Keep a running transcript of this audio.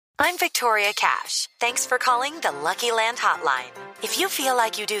I'm Victoria Cash. Thanks for calling the Lucky Land Hotline. If you feel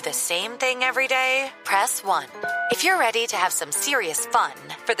like you do the same thing every day, press 1. If you're ready to have some serious fun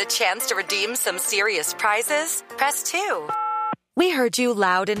for the chance to redeem some serious prizes, press 2. We heard you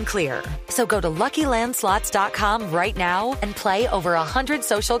loud and clear. So go to LuckyLandSlots.com right now and play over 100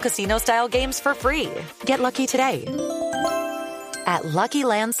 social casino-style games for free. Get lucky today at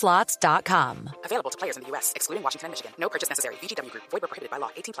LuckyLandSlots.com. Available to players in the U.S., excluding Washington and Michigan. No purchase necessary. VGW Group. Void where prohibited by law.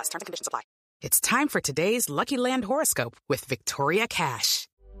 18+. Terms and conditions apply. It's time for today's Lucky Land horoscope with Victoria Cash.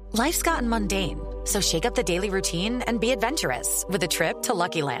 Life's gotten mundane, so shake up the daily routine and be adventurous with a trip to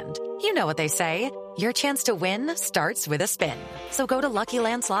Lucky Land. You know what they say. Your chance to win starts with a spin. So go to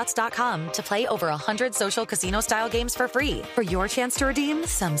LuckyLandSlots.com to play over 100 social casino-style games for free for your chance to redeem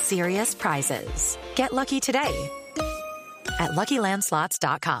some serious prizes. Get lucky today at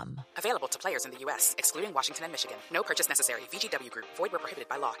LuckyLandSlots.com. Available to players in the U.S., excluding Washington and Michigan. No purchase necessary. VGW Group. Void where prohibited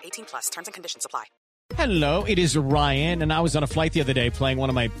by law. 18+. Terms and conditions apply. Hello, it is Ryan, and I was on a flight the other day playing one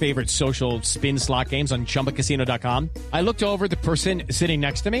of my favorite social spin slot games on ChumbaCasino.com. I looked over at the person sitting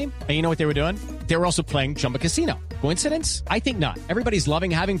next to me, and you know what they were doing? They were also playing Chumba Casino. Coincidence? I think not. Everybody's loving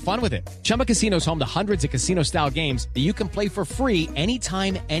having fun with it. Chumba Casino is home to hundreds of casino-style games that you can play for free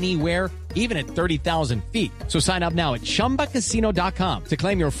anytime, anywhere, even at 30,000 feet. So sign up now at ChumbaCasino.com to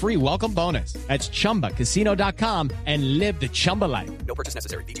claim your free welcome bonus. That's ChumbaCasino.com and live the Chumba life. No purchase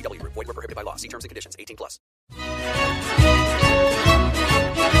necessary. VGW Group. Void where prohibited by law. See terms and conditions. 18+.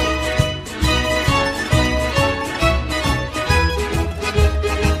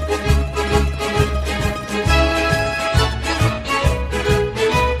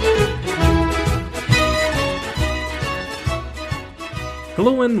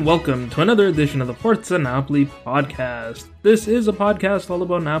 Hello and welcome to another edition of the Forza Napoli podcast. This is a podcast all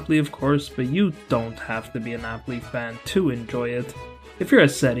about Napoli, of course, but you don't have to be a Napoli fan to enjoy it. If you're a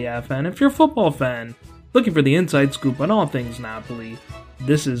Serie A fan, if you're a football fan, looking for the inside scoop on all things Napoli,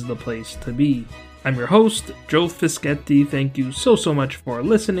 this is the place to be. I'm your host, Joe Fischetti. Thank you so much for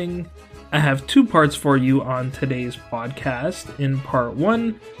listening. I have two parts for you on today's podcast. In part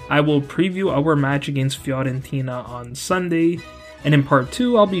one, I will preview our match against Fiorentina on Sunday. And in part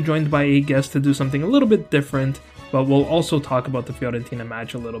 2, I'll be joined by a guest to do something a little bit different, but we'll also talk about the Fiorentina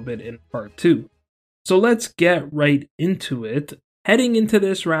match a little bit in part 2. So let's get right into it. Heading into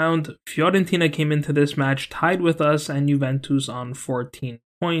this round, Fiorentina came into this match tied with us and Juventus on 14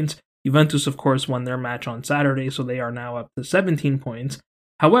 points. Juventus, of course, won their match on Saturday, so they are now up to 17 points.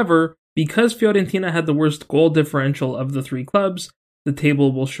 However, because Fiorentina had the worst goal differential of the three clubs, the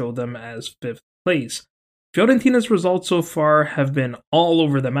table will show them as 5th place. Fiorentina's results so far have been all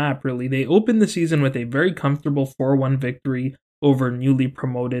over the map, really. They opened the season with a very comfortable 4-1 victory over newly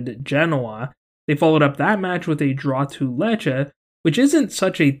promoted Genoa. They followed up that match with a draw to Lecce, which isn't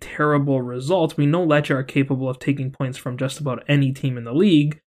such a terrible result. We know Lecce are capable of taking points from just about any team in the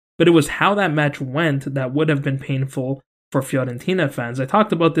league, but it was how that match went that would have been painful for Fiorentina fans. I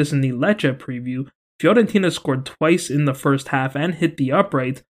talked about this in the Lecce preview. Fiorentina scored twice in the first half and hit the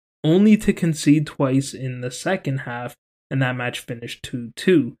upright, only to concede twice in the second half, and that match finished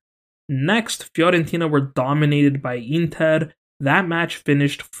 2-2. Next, Fiorentina were dominated by Inter. That match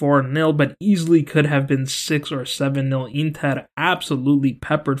finished 4-0, but easily could have been 6 or 7-0. Inter absolutely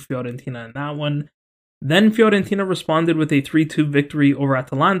peppered Fiorentina in that one. Then Fiorentina responded with a 3-2 victory over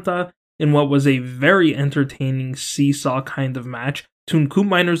Atalanta in what was a very entertaining seesaw kind of match. Tunku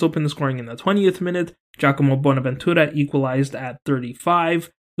Miners opened the scoring in the 20th minute. Giacomo Bonaventura equalized at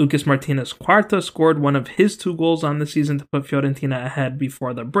 35. Lucas Martinez Quarta scored one of his 2 goals on the season to put Fiorentina ahead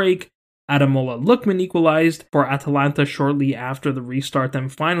before the break. Ademola Lookman equalized for Atalanta shortly after the restart,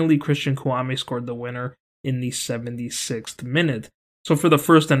 and finally Christian Kouame scored the winner in the 76th minute. So for the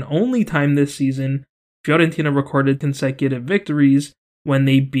first and only time this season, Fiorentina recorded consecutive victories when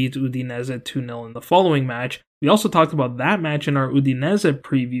they beat Udinese 2-0 in the following match. We also talked about that match in our Udinese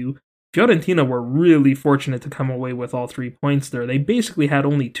preview. Fiorentina were really fortunate to come away with all 3 points there. They basically had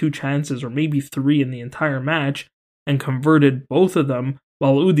only 2 chances, or maybe 3 in the entire match, and converted both of them,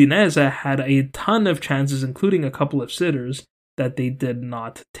 while Udinese had a ton of chances, including a couple of sitters, that they did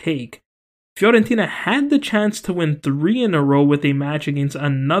not take. Fiorentina had the chance to win 3 in a row with a match against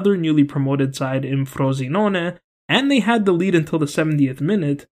another newly promoted side in Frosinone, and they had the lead until the 70th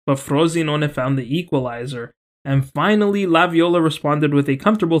minute, but Frosinone found the equalizer. And finally, La Viola responded with a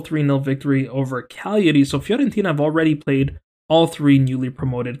comfortable 3-0 victory over Cagliari, so Fiorentina have already played all 3 newly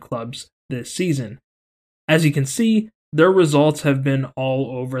promoted clubs this season. As you can see, their results have been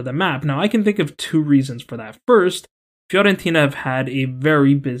all over the map. Now, I can think of 2 reasons for that. First, Fiorentina have had a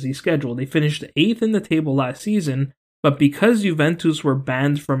very busy schedule. They finished 8th in the table last season, but because Juventus were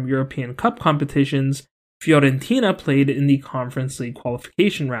banned from European Cup competitions, Fiorentina played in the Conference League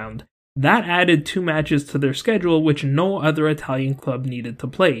qualification round. That added 2 matches to their schedule, which no other Italian club needed to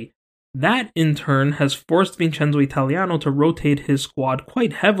play. That, in turn, has forced Vincenzo Italiano to rotate his squad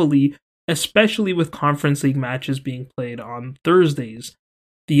quite heavily, especially with Conference League matches being played on Thursdays.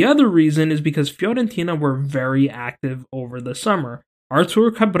 The other reason is because Fiorentina were very active over the summer.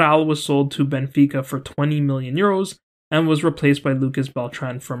 Artur Cabral was sold to Benfica for 20 million euros and was replaced by Lucas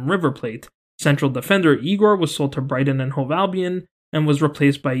Beltran from River Plate. Central defender Igor was sold to Brighton and Hove Albion and was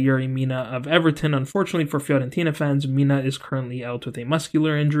replaced by Yuri Mina of Everton. Unfortunately for Fiorentina fans, Mina is currently out with a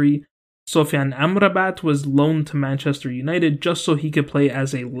muscular injury. Sofian Amrabat was loaned to Manchester United just so he could play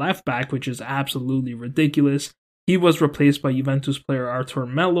as a left back, which is absolutely ridiculous. He was replaced by Juventus player Artur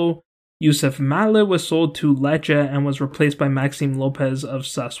Melo. Youssef Male was sold to Lecce and was replaced by Maxime Lopez of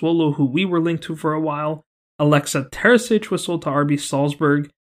Sassuolo, who we were linked to for a while. Alexa Terzic was sold to RB Salzburg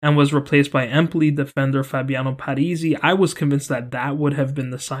and was replaced by Empoli defender Fabiano Parisi. I was convinced that would have been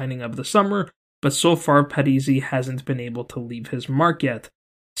the signing of the summer, but so far Parisi hasn't been able to leave his mark yet.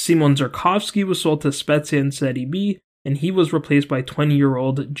 Simon Zerkovsky was sold to Spezia in Serie B, and he was replaced by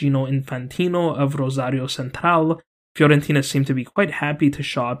 20-year-old Gino Infantino of Rosario Central. Fiorentina seem to be quite happy to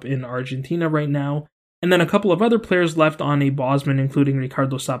shop in Argentina right now. And then a couple of other players left on a Bosman, including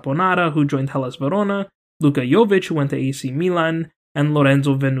Ricardo Saponara, who joined Hellas Verona, Luka Jovic, who went to AC Milan, and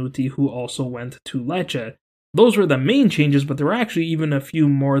Lorenzo Venuti, who also went to Lecce. Those were the main changes, but there were actually even a few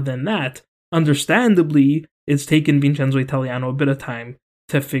more than that. Understandably, it's taken Vincenzo Italiano a bit of time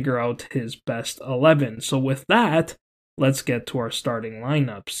to figure out his best 11. So with that, let's get to our starting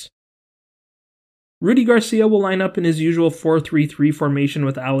lineups. Rudy Garcia will line up in his usual 4-3-3 formation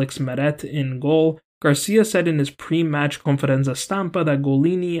with Alex Meret in goal. Garcia said in his pre-match conferenza stampa that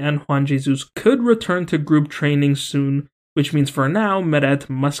Golini and Juan Jesus could return to group training soon, which means for now, Meret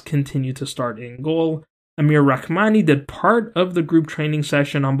must continue to start in goal. Amir Rahmani did part of the group training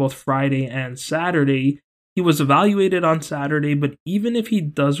session on both Friday and Saturday. He was evaluated on Saturday, but even if he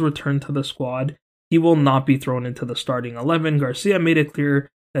does return to the squad, he will not be thrown into the starting 11. Garcia made it clear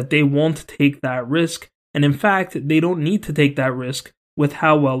that they won't take that risk, and in fact, they don't need to take that risk with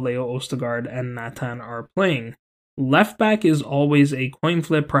how well Leo Ostegard and Nathan are playing. Left back is always a coin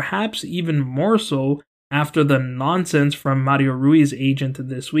flip, perhaps even more so after the nonsense from Mario Rui's agent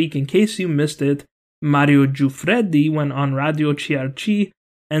this week. In case you missed it, Mario Giuffredi went on Radio CRC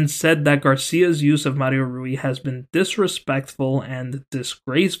and said that Garcia's use of Mario Rui has been disrespectful and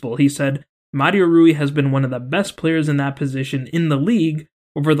disgraceful. He said, Mario Rui has been one of the best players in that position in the league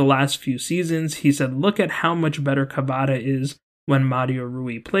over the last few seasons. He said, look at how much better Cavara is when Mario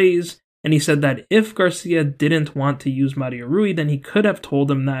Rui plays. And he said that if Garcia didn't want to use Mario Rui, then he could have told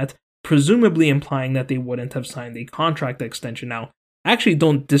him that, presumably implying that they wouldn't have signed a contract extension. Now, I actually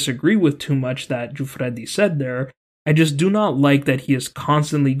don't disagree with too much that Giuffredi said there. I just do not like that he is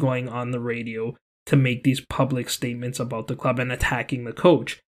constantly going on the radio to make these public statements about the club and attacking the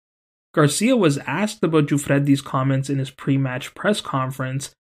coach. Garcia was asked about Giuffredi's comments in his pre-match press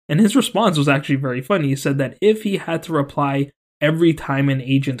conference, and his response was actually very funny. He said that if he had to reply every time an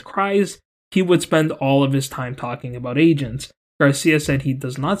agent cries, he would spend all of his time talking about agents. Garcia said he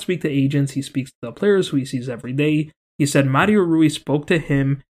does not speak to agents, he speaks to the players who he sees every day. He said Mario Rui spoke to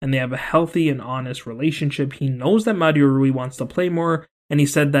him and they have a healthy and honest relationship. He knows that Mario Rui wants to play more, and he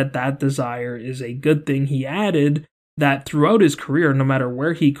said that that desire is a good thing. He added that throughout his career, no matter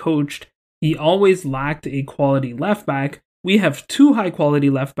where he coached, he always lacked a quality left back. We have 2 high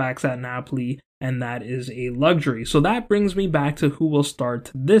quality left backs at Napoli, and that is a luxury. So that brings me back to who will start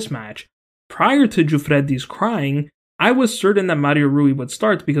this match. Prior to Giuffredi's crying, I was certain that Mario Rui would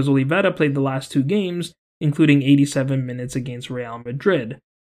start because Oliveira played the last 2 games, including 87 minutes against Real Madrid.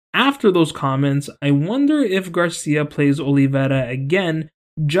 After those comments, I wonder if Garcia plays Oliveira again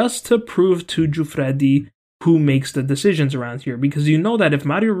just to prove to Giuffredi who makes the decisions around here, because you know that if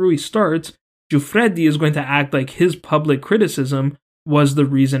Mario Rui starts, Giuffredi is going to act like his public criticism was the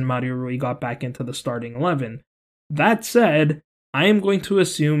reason Mario Rui got back into the starting 11. That said, I am going to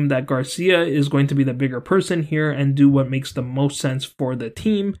assume that Garcia is going to be the bigger person here and do what makes the most sense for the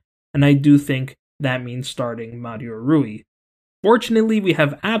team, and I do think that means starting Mario Rui. Fortunately, we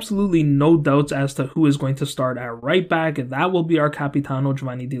have absolutely no doubts as to who is going to start at right back. That will be our Capitano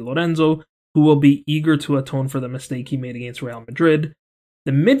Giovanni Di Lorenzo, who will be eager to atone for the mistake he made against Real Madrid.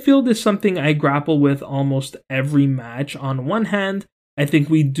 The midfield is something I grapple with almost every match. On one hand, I think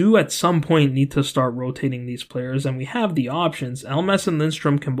we do at some point need to start rotating these players, and we have the options. Elmas and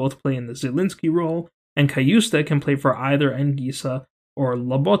Lindstrom can both play in the Zielinski role, and Cayusta can play for either Anguissa or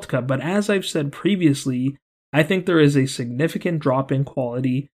Lobotka. But as I've said previously, I think there is a significant drop in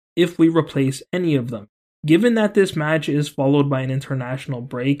quality if we replace any of them. Given that this match is followed by an international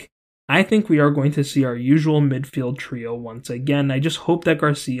break, I think we are going to see our usual midfield trio once again. I just hope that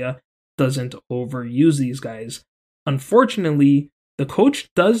Garcia doesn't overuse these guys. Unfortunately, the coach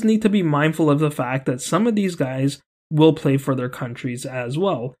does need to be mindful of the fact that some of these guys will play for their countries as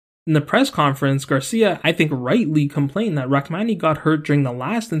well. In the press conference, Garcia, I think rightly complained that Rachmani got hurt during the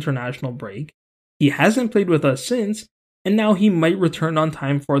last international break. He hasn't played with us since, and now he might return on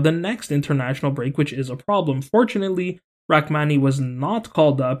time for the next international break, which is a problem. Fortunately, Rachmani was not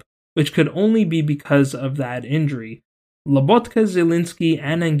called up, which could only be because of that injury. Lobotka, Zielinski,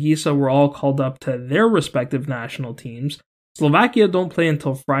 and Anguissa were all called up to their respective national teams. Slovakia don't play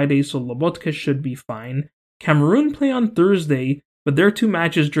until Friday, so Lobotka should be fine. Cameroon play on Thursday, but their 2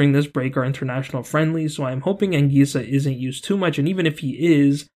 matches during this break are international friendlies, so I'm hoping Anguissa isn't used too much, and even if he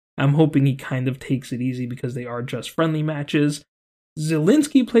is, I'm hoping he kind of takes it easy because they are just friendly matches.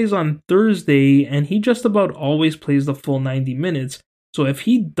 Zielinski plays on Thursday, and he just about always plays the full 90 minutes, so if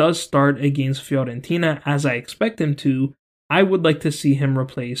he does start against Fiorentina, as I expect him to, I would like to see him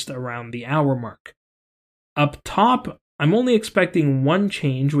replaced around the hour mark. Up top, I'm only expecting one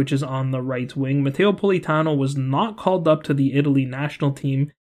change, which is on the right wing. Matteo Politano was not called up to the Italy national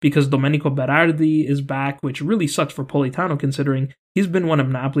team because Domenico Berardi is back, which really sucks for Politano considering he's been one of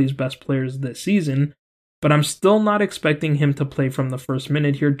Napoli's best players this season. But I'm still not expecting him to play from the first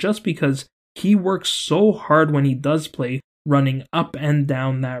minute here just because he works so hard when he does play, running up and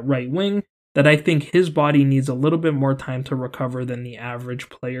down that right wing, that I think his body needs a little bit more time to recover than the average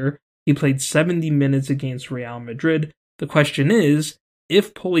player. He played 70 minutes against Real Madrid. The question is,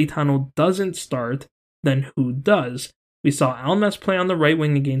 if Politano doesn't start, then who does? We saw Almes play on the right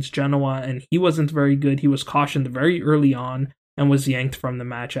wing against Genoa, and he wasn't very good. He was cautioned very early on and was yanked from the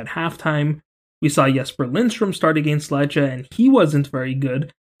match at halftime. We saw Jesper Lindstrom start against Lecce, and he wasn't very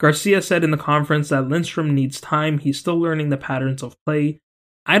good. Garcia said in the conference that Lindstrom needs time. He's still learning the patterns of play.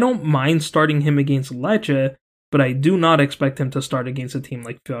 I don't mind starting him against Lecce, but I do not expect him to start against a team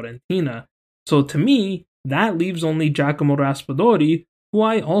like Fiorentina. So to me, that leaves only Giacomo Raspadori, who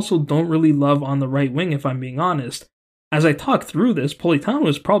I also don't really love on the right wing if I'm being honest. As I talk through this, Politano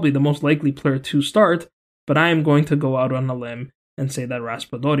is probably the most likely player to start, but I am going to go out on a limb and say that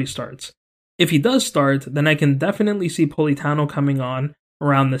Raspadori starts. If he does start, then I can definitely see Politano coming on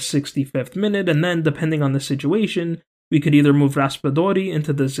around the 65th minute, and then depending on the situation, we could either move Raspadori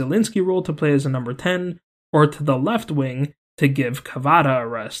into the Zielinski role to play as a number 10, or to the left wing to give Cavada a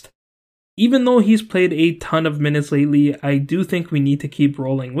rest. Even though he's played a ton of minutes lately, I do think we need to keep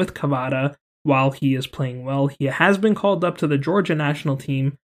rolling with Cavada while he is playing well. He has been called up to the Georgia national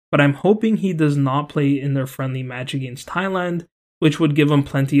team, but I'm hoping he does not play in their friendly match against Thailand, which would give him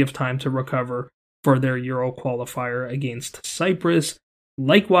plenty of time to recover for their Euro qualifier against Cyprus.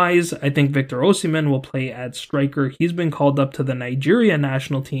 Likewise, I think Victor Osimhen will play at striker. He's been called up to the Nigeria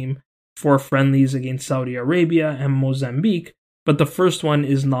national team for friendlies against Saudi Arabia and Mozambique, but the first one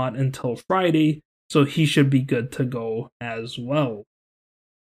is not until Friday, so he should be good to go as well.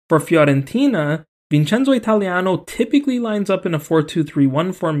 For Fiorentina, Vincenzo Italiano typically lines up in a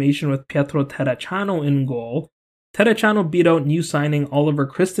 4-2-3-1 formation with Pietro Terracciano in goal. Terracciano beat out new signing Oliver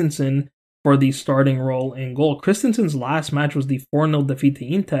Christensen for the starting role in goal. Christensen's last match was the 4-0 defeat to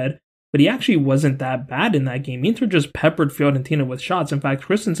Inter, but he actually wasn't that bad in that game. Inter just peppered Fiorentina with shots. In fact,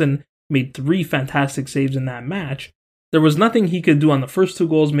 Christensen made 3 fantastic saves in that match. There was nothing he could do on the first 2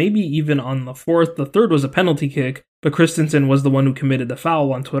 goals, maybe even on the fourth. The third was a penalty kick, but Christensen was the one who committed the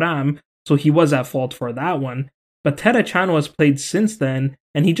foul on Thuram, so he was at fault for that one. But Terracciano has played since then,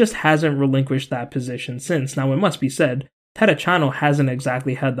 and he just hasn't relinquished that position since. Now, it must be said, Terracciano hasn't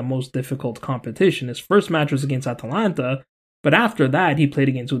exactly had the most difficult competition. His first match was against Atalanta, but after that, he played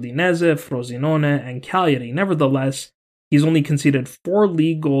against Udinese, Frosinone, and Cagliari. Nevertheless, he's only conceded 4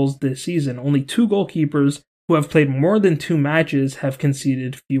 league goals this season. Only 2 goalkeepers who have played more than 2 matches have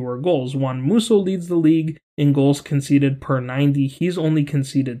conceded fewer goals. Juan Musso leads the league in goals conceded per 90. He's only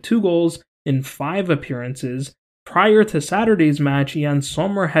conceded 2 goals in 5 appearances. Prior to Saturday's match, Jan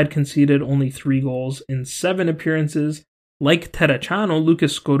Sommer had conceded only 3 goals in 7 appearances. Like Terracciano,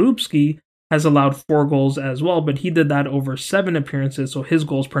 Lucas Skorupski has allowed 4 goals as well, but he did that over 7 appearances, so his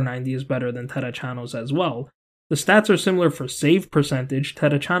goals per 90 is better than Terracciano's as well. The stats are similar for save percentage.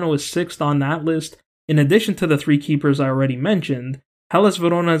 Terracciano is 6th on that list. In addition to the 3 keepers I already mentioned, Hellas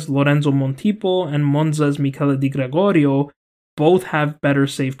Verona's Lorenzo Montipo and Monza's Michele Di Gregorio both have better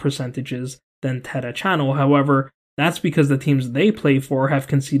save percentages than Terracciano. However, that's because the teams they play for have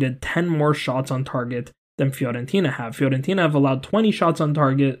conceded 10 more shots on target than Fiorentina have. Fiorentina have allowed 20 shots on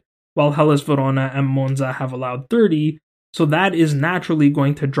target, while Hellas Verona and Monza have allowed 30, so that is naturally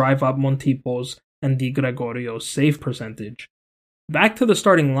going to drive up Montipo's and Di Gregorio's save percentage. Back to the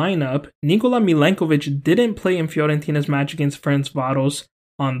starting lineup, Nikola Milenkovic didn't play in Fiorentina's match against Ferencvaros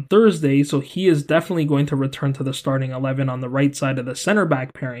on Thursday, so he is definitely going to return to the starting 11 on the right side of the center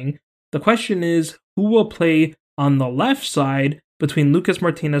back pairing. The question is, who will play on the left side between Lucas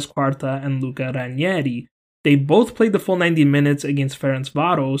Martinez Quarta and Luca Ranieri? They both played the full 90 minutes against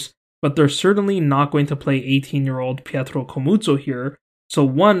Ferencvaros, but they're certainly not going to play 18-year-old Pietro Comuzzo here, so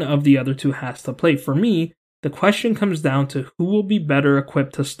one of the other two has to play. For me, the question comes down to who will be better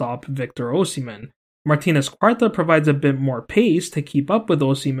equipped to stop Victor Osimhen. Martinez Quarta provides a bit more pace to keep up with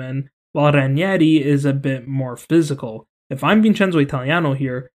Osimhen, while Ranieri is a bit more physical. If I'm Vincenzo Italiano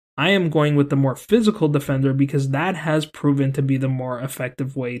here, I am going with the more physical defender because that has proven to be the more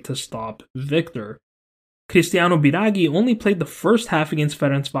effective way to stop Victor. Cristiano Biraghi only played the first half against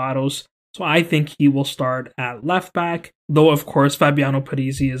Ferencvaros, so I think he will start at left back, though of course Fabiano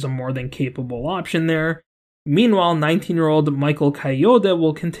Parisi is a more than capable option there. Meanwhile, 19-year-old Michael Kayode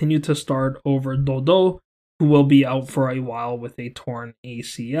will continue to start over Dodo, who will be out for a while with a torn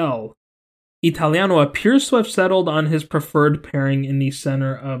ACL. Italiano appears to have settled on his preferred pairing in the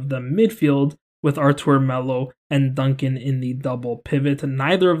center of the midfield, with Artur Melo and Duncan in the double pivot.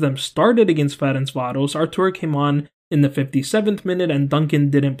 Neither of them started against Ferencvaros. Artur came on in the 57th minute and Duncan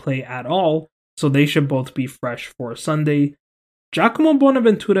didn't play at all, so they should both be fresh for Sunday. Giacomo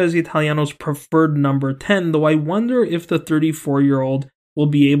Bonaventura is Italiano's preferred number 10, though I wonder if the 34-year-old will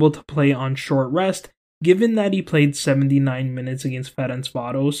be able to play on short rest, given that he played 79 minutes against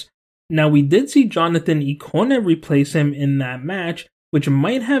Ferencvaros. Now, we did see Jonathan Ikone replace him in that match, which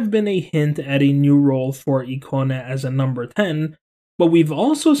might have been a hint at a new role for Ikone as a number 10, but we've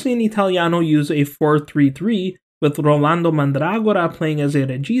also seen Italiano use a 4-3-3 with Rolando Mandragora playing as a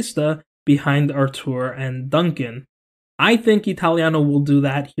regista behind Artur and Duncan. I think Italiano will do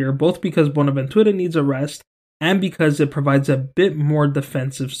that here, both because Bonaventura needs a rest and because it provides a bit more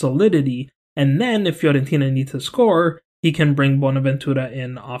defensive solidity, and then if Fiorentina need to score, he can bring Bonaventura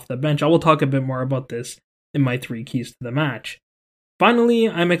in off the bench. I will talk a bit more about this in my 3 keys to the match. Finally,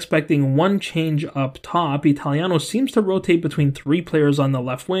 I'm expecting one change up top. Italiano seems to rotate between 3 players on the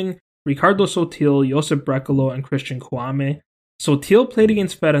left wing, Ricardo Sotil, Josep Brekalo, and Christian Kouame. Sotil played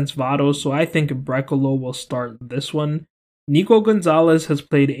against Ferencvaros, so I think Brekalo will start this one. Nico Gonzalez has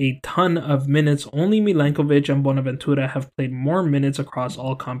played a ton of minutes. Only Milenkovic and Bonaventura have played more minutes across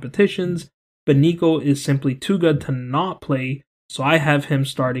all competitions, but Nico is simply too good to not play, so I have him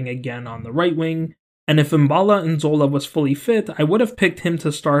starting again on the right wing. And if Mbala Nzola was fully fit, I would have picked him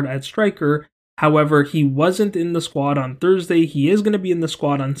to start at striker. However, he wasn't in the squad on Thursday. He is going to be in the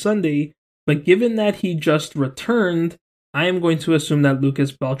squad on Sunday, but given that he just returned, I am going to assume that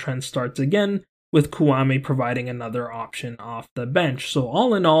Lucas Beltran starts again, with Kouame providing another option off the bench. So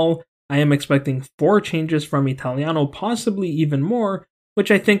all in all, I am expecting 4 changes from Italiano, possibly even more,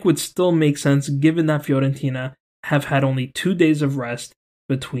 which I think would still make sense given that Fiorentina have had only 2 days of rest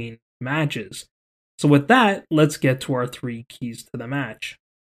between matches. So with that, let's get to our 3 keys to the match.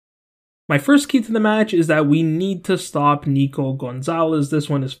 My first key to the match is that we need to stop Nico Gonzalez. This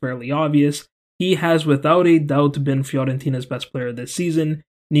one is fairly obvious. He has without a doubt been Fiorentina's best player this season.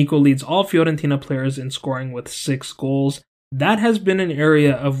 Nico leads all Fiorentina players in scoring with 6 goals. That has been an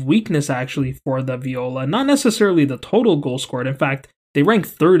area of weakness actually for the Viola, not necessarily the total goals scored. In fact, they rank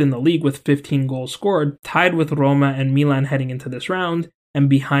 3rd in the league with 15 goals scored, tied with Roma and Milan heading into this round, and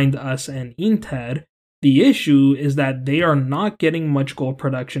behind us and Inter. The issue is that they are not getting much goal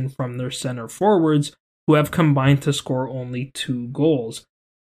production from their center forwards, who have combined to score only 2 goals.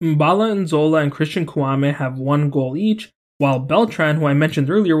 Mbala Nzola and Christian Kouame have 1 goal each, while Beltran, who I mentioned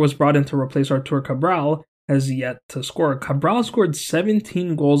earlier was brought in to replace Artur Cabral, has yet to score. Cabral scored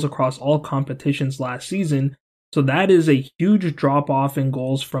 17 goals across all competitions last season, so that is a huge drop-off in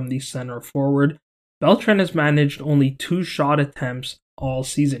goals from the center forward. Beltran has managed only 2 shot attempts all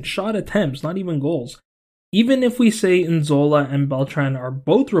season. Shot attempts, not even goals. Even if we say Nzola and Beltran are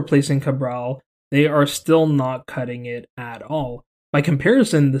both replacing Cabral, they are still not cutting it at all. By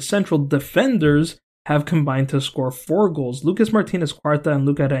comparison, the central defenders have combined to score 4 goals. Lucas Martinez Quarta and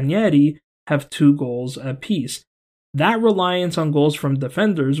Luca Ranieri have 2 goals apiece. That reliance on goals from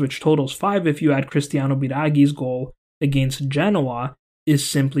defenders, which totals 5 if you add Cristiano Biraghi's goal against Genoa, is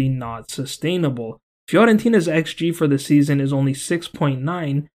simply not sustainable. Fiorentina's XG for the season is only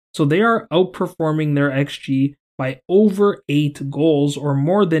 6.9, so they are outperforming their XG by over 8 goals, or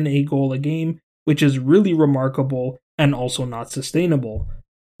more than a goal a game, which is really remarkable and also not sustainable.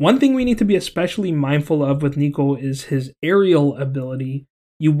 One thing we need to be especially mindful of with Nico is his aerial ability.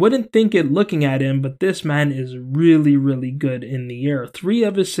 You wouldn't think it looking at him, but this man is really, really good in the air. 3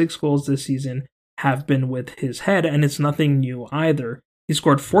 of his 6 goals this season have been with his head, and it's nothing new either. He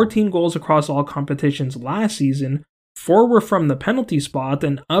scored 14 goals across all competitions last season. 4 were from the penalty spot,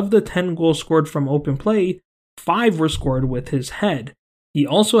 and of the 10 goals scored from open play, 5 were scored with his head. He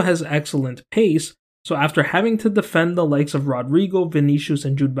also has excellent pace, so after having to defend the likes of Rodrigo, Vinicius,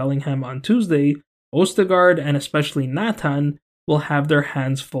 and Jude Bellingham on Tuesday, Østigård and especially Nathan will have their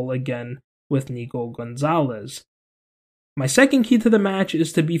hands full again with Nico Gonzalez. My second key to the match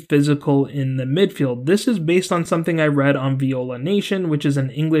is to be physical in the midfield. This is based on something I read on Viola Nation, which is an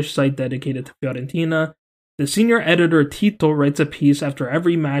English site dedicated to Fiorentina. The senior editor Tito writes a piece after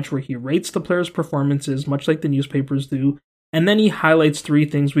every match where he rates the players' performances, much like the newspapers do, and then he highlights 3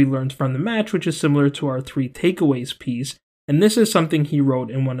 things we learned from the match, which is similar to our 3 takeaways piece, and this is something he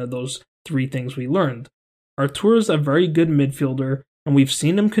wrote in one of those 3 things we learned. Artur is a very good midfielder, and we've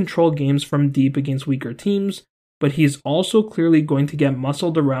seen him control games from deep against weaker teams, but he's also clearly going to get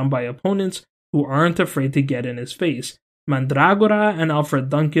muscled around by opponents who aren't afraid to get in his face. Mandragora and Alfred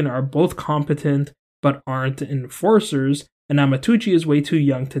Duncan are both competent, but aren't enforcers, and Amatucci is way too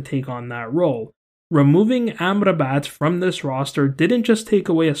young to take on that role. Removing Amrabat from this roster didn't just take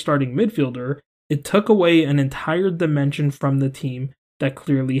away a starting midfielder, it took away an entire dimension from the team that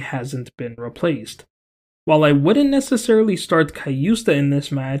clearly hasn't been replaced. While I wouldn't necessarily start Caiusta in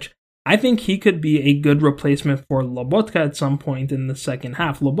this match, I think he could be a good replacement for Lobotka at some point in the second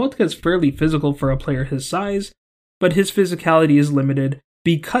half. Lobotka is fairly physical for a player his size, but his physicality is limited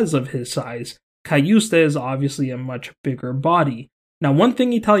because of his size. Caiusta is obviously a much bigger body. Now, one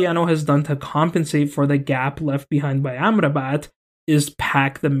thing Italiano has done to compensate for the gap left behind by Amrabat is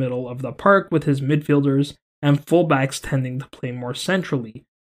pack the middle of the park with his midfielders and fullbacks tending to play more centrally.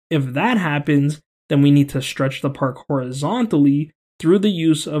 If that happens, then we need to stretch the park horizontally through the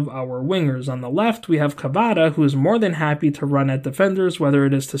use of our wingers. On the left, we have Cavada, who is more than happy to run at defenders, whether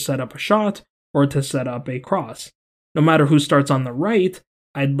it is to set up a shot or to set up a cross. No matter who starts on the right,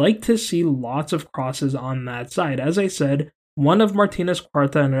 I'd like to see lots of crosses on that side. As I said, one of Martinez,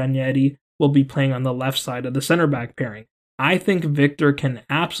 Quarta, and Ranieri will be playing on the left side of the center back pairing. I think Victor can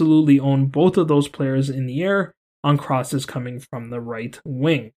absolutely own both of those players in the air on crosses coming from the right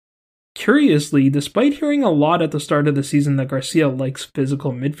wing. Curiously, despite hearing a lot at the start of the season that Garcia likes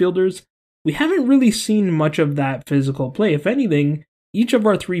physical midfielders, we haven't really seen much of that physical play. If anything, each of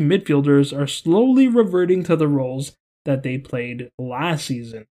our 3 midfielders are slowly reverting to the roles that they played last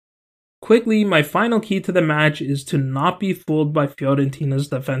season. Quickly, my final key to the match is to not be fooled by Fiorentina's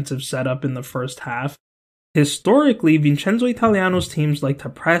defensive setup in the first half. Historically, Vincenzo Italiano's teams like to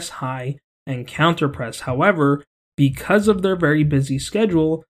press high and counter-press. However, because of their very busy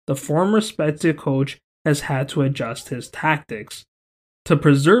schedule, the former Spezia coach has had to adjust his tactics. To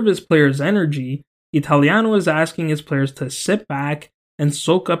preserve his players' energy, Italiano is asking his players to sit back and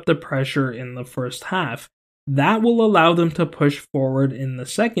soak up the pressure in the first half. That will allow them to push forward in the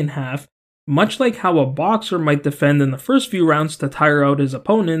second half, much like how a boxer might defend in the first few rounds to tire out his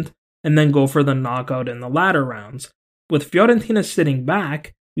opponent and then go for the knockout in the latter rounds. With Fiorentina sitting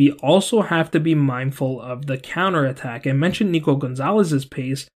back, we also have to be mindful of the counterattack. I mentioned Nico Gonzalez's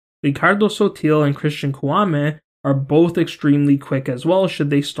pace. Ricardo Sotil and Christian Kouame are both extremely quick as well should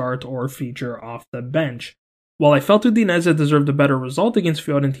they start or feature off the bench. While I felt Udinese deserved a better result against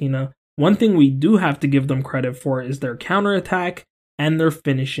Fiorentina, one thing we do have to give them credit for is their counterattack and their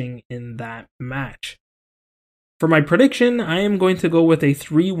finishing in that match. For my prediction, I am going to go with a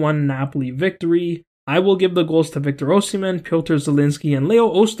 3-1 Napoli victory. I will give the goals to Victor Osimhen, Piotr Zielinski, and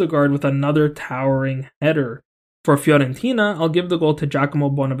Leo Østigård with another towering header. For Fiorentina, I'll give the goal to Giacomo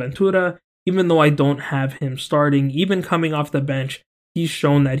Bonaventura, even though I don't have him starting. Even coming off the bench, he's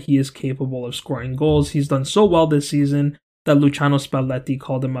shown that he is capable of scoring goals. He's done so well this season that Luciano Spalletti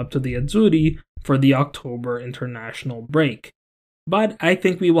called him up to the Azzurri for the October international break. But I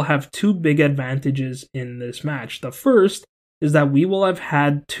think we will have 2 big advantages in this match. The first is that we will have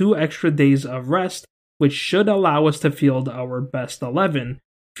had 2 extra days of rest, which should allow us to field our best 11.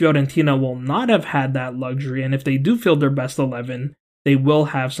 Fiorentina will not have had that luxury, and if they do field their best 11, they will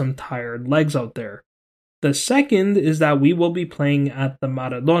have some tired legs out there. The second is that we will be playing at the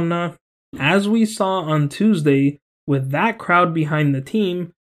Maradona. As we saw on Tuesday, with that crowd behind the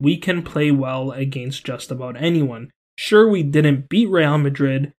team, we can play well against just about anyone. Sure, we didn't beat Real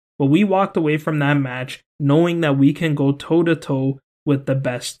Madrid, but we walked away from that match knowing that we can go toe-to-toe with the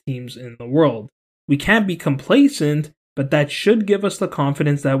best teams in the world. We can't be complacent, but that should give us the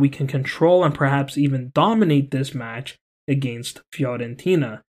confidence that we can control and perhaps even dominate this match against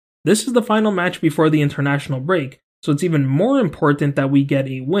Fiorentina. This is the final match before the international break. so it's even more important that we get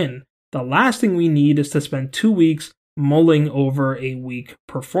a win. The last thing we need is to spend 2 weeks mulling over a weak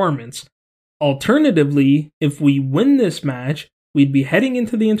performance. Alternatively, if we win this match, we'd be heading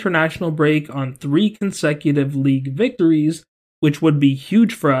into the international break on 3 consecutive league victories, which would be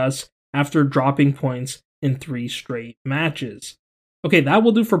huge for us after dropping points in 3 straight matches. Okay, that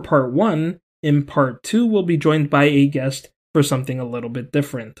will do for part 1. In part 2, we'll be joined by a guest for something a little bit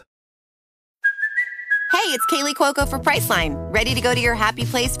different. Hey, it's Kaylee Cuoco for Priceline. Ready to go to your happy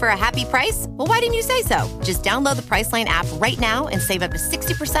place for a happy price? Well, why didn't you say so? Just download the Priceline app right now and save up to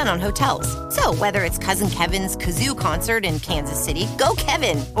 60% on hotels. So whether it's Cousin Kevin's Kazoo Concert in Kansas City, go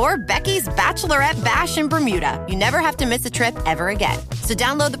Kevin, or Becky's Bachelorette Bash in Bermuda, you never have to miss a trip ever again. So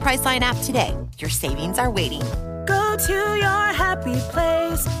download the Priceline app today. Your savings are waiting. Go to your happy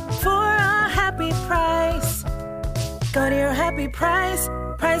place for a happy price. Go to your happy price,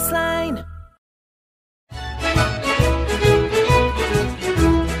 Priceline.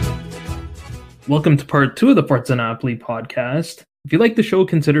 Welcome to part 2 of the Forza Napoli podcast. If you like the show,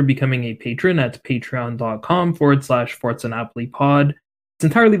 consider becoming a patron at patreon.com/Forza Napoli pod. It's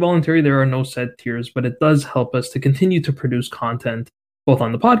entirely voluntary, there are no set tiers, but it does help us to continue to produce content both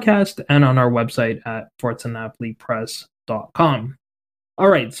on the podcast and on our website at forzanapolipress.com.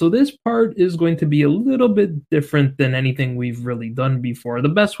 Alright, so this part is going to be a little bit different than anything we've really done before. The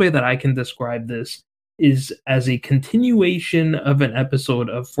best way that I can describe this is as a continuation of an episode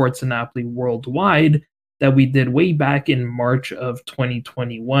of Forza Napoli Worldwide that we did way back in March of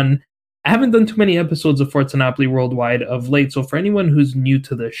 2021. I haven't done too many episodes of Forza Napoli Worldwide of late, so for anyone who's new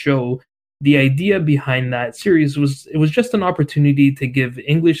to the show, the idea behind that series was just an opportunity to give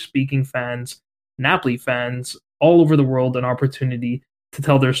English-speaking fans, Napoli fans all over the world, an opportunity to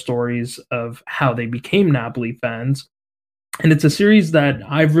tell their stories of how they became Napoli fans. And it's a series that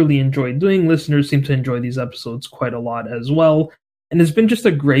I've really enjoyed doing. Listeners seem to enjoy these episodes quite a lot as well. And it's been just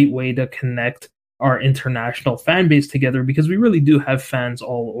a great way to connect our international fan base together because we really do have fans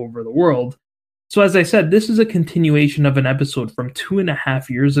all over the world. So as I said, this is a continuation of an episode from 2.5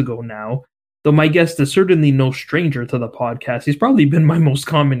 years ago now. Though my guest is certainly no stranger to the podcast. He's probably been my most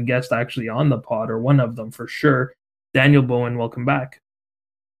common guest actually on the pod, or one of them for sure. Daniel Bowen, welcome back.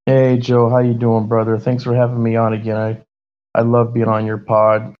 Hey Joe, how you doing, brother? Thanks for having me on again. I love being on your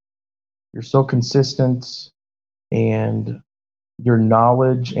pod. You're so consistent, and your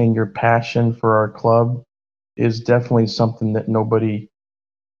knowledge and your passion for our club is definitely something that nobody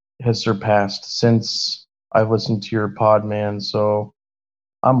has surpassed since I've listened to your pod, man. So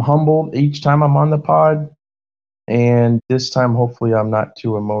I'm humbled each time I'm on the pod, and this time hopefully I'm not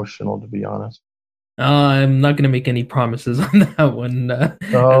too emotional, to be honest. I'm not going to make any promises on that one.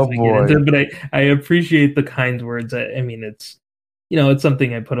 Oh boy! But I appreciate the kind words. I mean, it's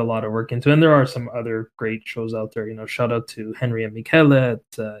something I put a lot of work into, and there are some other great shows out there. Shout out to Henry and Michele at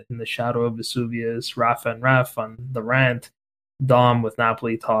In the Shadow of Vesuvius, Rafa and Raf on The Rant, Dom with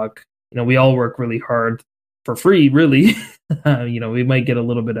Napoli Talk. We all work really hard for free, really. We might get a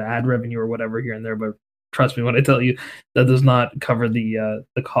little bit of ad revenue or whatever here and there, but trust me when I tell you that does not cover the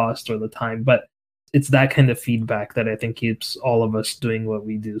cost or the time. But it's that kind of feedback that I think keeps all of us doing what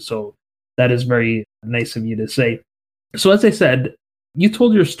we do. So that is very nice of you to say. So as I said, you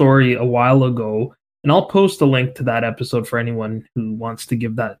told your story a while ago, and I'll post a link to that episode for anyone who wants to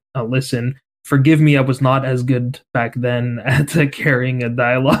give that a listen. Forgive me, I was not as good back then at carrying a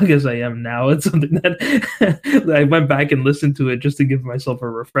dialogue as I am now. It's something that I went back and listened to it just to give myself a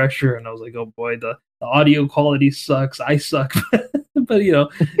refresher, and I was like, oh boy, the audio quality sucks. I suck. But,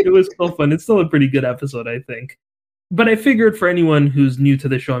 it was still fun. It's still a pretty good episode, I think. But I figured for anyone who's new to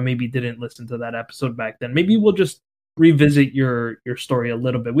the show and maybe didn't listen to that episode back then, maybe we'll just revisit your story a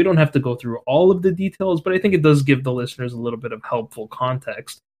little bit. We don't have to go through all of the details, but I think it does give the listeners a little bit of helpful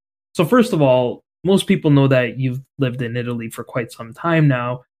context. So first of all, most people know that you've lived in Italy for quite some time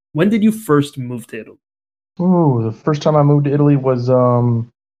now. When did you first move to Italy? Ooh, the first time I moved to Italy was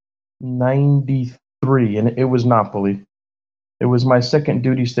 93, and it was Napoli. It was my second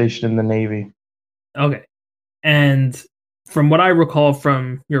duty station in the Navy. Okay. And from what I recall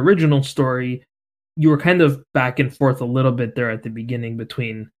from your original story, you were kind of back and forth a little bit there at the beginning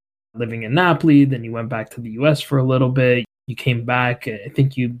between living in Napoli, then you went back to the US for a little bit. You came back. I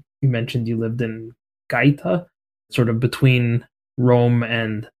think you mentioned you lived in Gaeta, sort of between Rome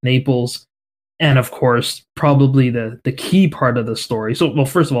and Naples. And of course, probably the key part of the story. So, well,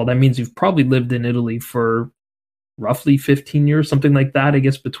 first of all, that means you've probably lived in Italy for roughly 15 years, something like that, I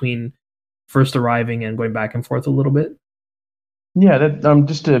guess, between first arriving and going back and forth a little bit. Yeah, that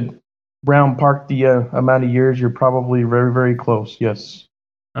just to round park the amount of years, you're probably very, very close. Yes.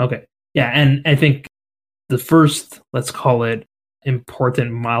 Okay. Yeah, and I think the first, let's call it,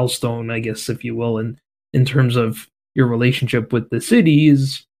 important milestone, I guess, if you will, in terms of your relationship with the city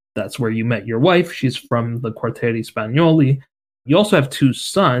is that's where you met your wife. She's from the Quartieri Spagnoli. You also have two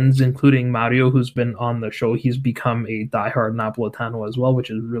sons, including Mario, who's been on the show. He's become a diehard Napolitano as well,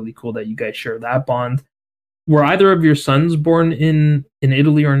 which is really cool that you guys share that bond. Were either of your sons born in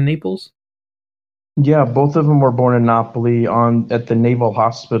Italy or in Naples? Yeah, both of them were born in Napoli at the Naval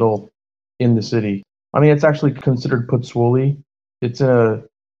Hospital in the city. I mean, it's actually considered Pozzuoli. It's a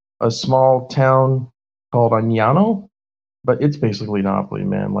small town called Agnano, but it's basically Napoli,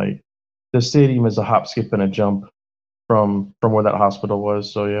 man. Like the stadium is a hop, skip, and a jump from where that hospital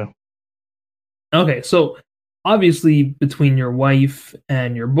was. So yeah. Okay, so obviously between your wife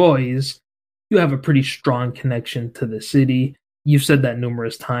and your boys, you have a pretty strong connection to the city. You've said that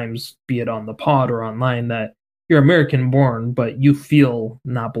numerous times, be it on the pod or online, that you're American born, but you feel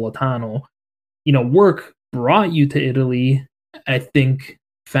Napolitano. Work brought you to Italy. I think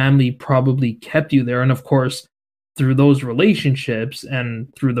family probably kept you there. And of course, through those relationships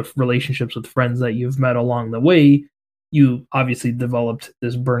and through the relationships with friends that you've met along the way, you obviously developed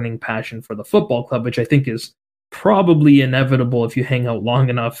this burning passion for the football club, which I think is probably inevitable if you hang out long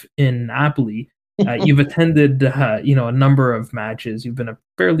enough in Napoli. You've attended, a number of matches. You've been a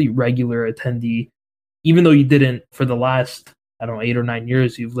fairly regular attendee, even though you didn't for the last, 8 or 9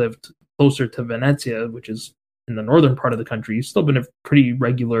 years. You've lived closer to Venezia, which is in the northern part of the country. You've still been a pretty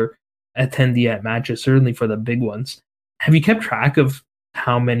regular attendee at matches, certainly for the big ones. Have you kept track of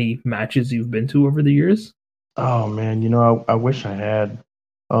how many matches you've been to over the years? Oh man, I wish I had.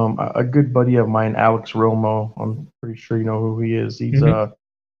 A good buddy of mine, Alex Romo. I'm pretty sure you know who he is. He's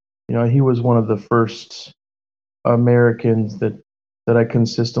he was one of the first Americans that I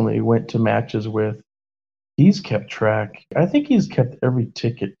consistently went to matches with. He's kept track. I think he's kept every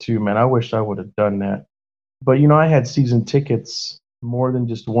ticket too, man. I wish I would have done that. But I had season tickets more than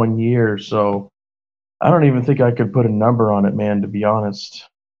just 1 year, so I don't even think I could put a number on it, man, to be honest.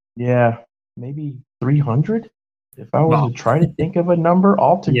 Yeah, maybe 300 if I was to try to think of a number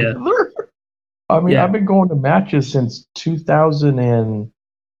altogether. Yeah. I mean, I've been going to matches since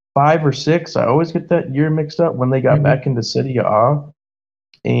 2005 or 6. I always get that year mixed up when they got back into Serie A.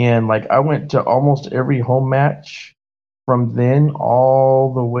 And I went to almost every home match from then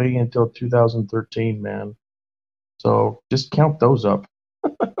all the way until 2013, man. So just count those up.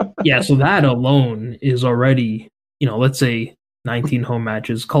 Yeah, so that alone is already, let's say 19 home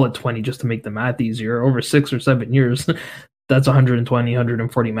matches, call it 20 just to make the math easier, over 6 or 7 years. That's 120,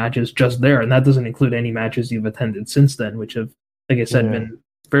 140 matches just there. And that doesn't include any matches you've attended since then, which have, like I said, been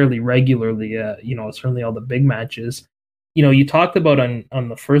fairly regularly, certainly all the big matches. You talked about on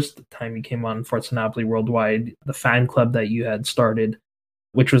the first time you came on Forza Napoli Worldwide, the fan club that you had started,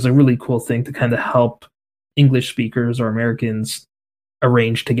 which was a really cool thing to kind of help English speakers or Americans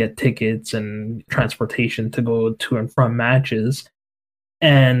arrange to get tickets and transportation to go to and from matches.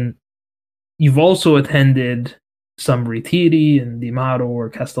 And you've also attended some Ritiri and Di Maro or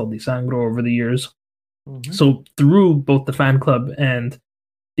Castel di Sangro over the years. Mm-hmm. So through both the fan club and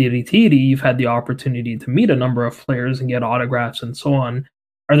the Ritiri, you've had the opportunity to meet a number of players and get autographs and so on.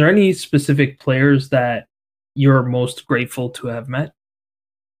 Are there any specific players that you're most grateful to have met?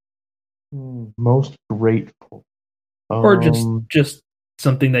 Most grateful. Or just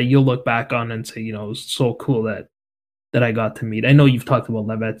something that you'll look back on and say, it was so cool that I got to meet. I know you've talked about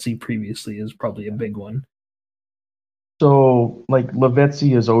Lavezzi previously is probably a big one. So,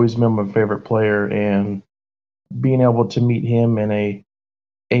 Lavezzi has always been my favorite player, and being able to meet him in a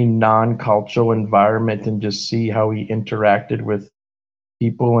non-cultural environment and just see how he interacted with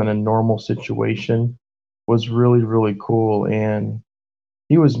people in a normal situation was really, really cool. And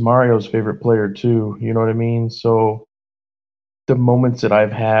he was Mario's favorite player too, you know what I mean? So the moments that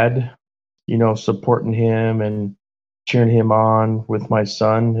I've had, supporting him and cheering him on with my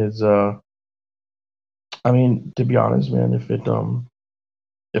son is, to be honest, man, if it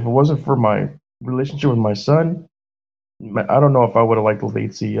wasn't for my relationship with my son, I don't know if I would have liked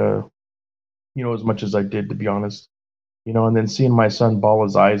Lavezzi, as much as I did, to be honest. And then seeing my son bawl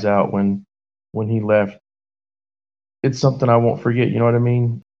his eyes out when he left, it's something I won't forget, you know what I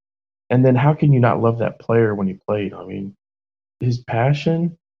mean? And then how can you not love that player when he played? I mean, his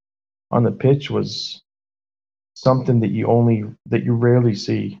passion on the pitch was something that you rarely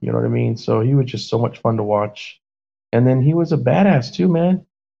see, you know what I mean? So he was just so much fun to watch. And then he was a badass too, man.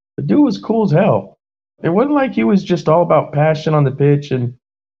 The dude was cool as hell. It wasn't like he was just all about passion on the pitch. And,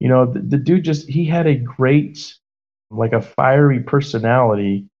 the dude he had a great, a fiery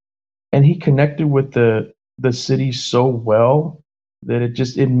personality, and he connected with the city so well that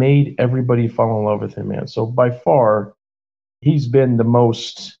it made everybody fall in love with him, man. So by far, he's been the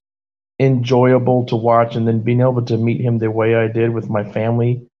most enjoyable to watch, and then being able to meet him the way I did with my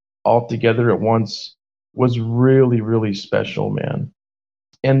family all together at once was really, really special, man.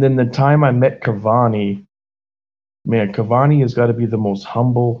 And then the time I met Cavani, man, Cavani has got to be the most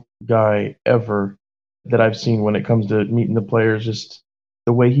humble guy ever that I've seen when it comes to meeting the players. Just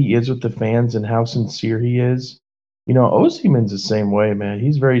the way he is with the fans and how sincere he is. You know, Osimhen's the same way, man.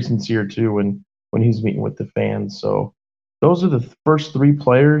 He's very sincere too when he's meeting with the fans. So those are the first three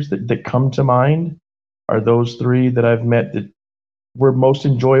players that come to mind. Are those three that I've met that were most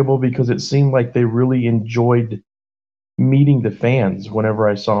enjoyable because it seemed like they really enjoyed meeting the fans whenever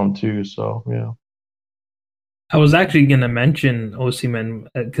I saw them too. So yeah. I was actually going to mention Osimhen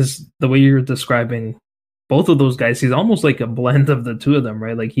because the way you're describing both of those guys, he's almost like a blend of the two of them,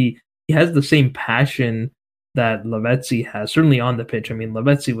 right? Like he has the same passion that Lavezzi has, certainly on the pitch. I mean,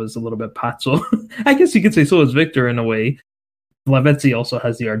 Lavezzi was a little bit pazzo. I guess you could say so is Victor in a way. Lavezzi also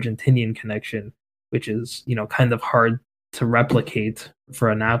has the Argentinian connection, which is, kind of hard to replicate for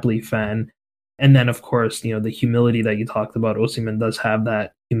a Napoli fan. And then, of course, the humility that you talked about, Osimhen does have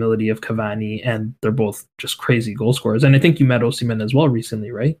that humility of Cavani, and they're both just crazy goal scorers. And I think you met Osimhen as well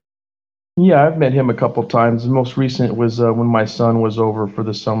recently, right? Yeah, I've met him a couple times. The most recent was when my son was over for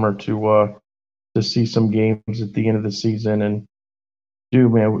the summer to see some games at the end of the season. And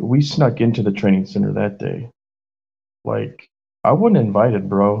dude, man, we snuck into the training center that day. Like, I wasn't invited,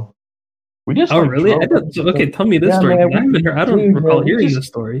 bro. We just really? Okay, tell me this story. Man, I don't recall hearing this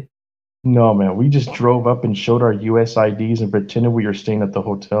story. No, man, we just drove up and showed our US IDs and pretended we were staying at the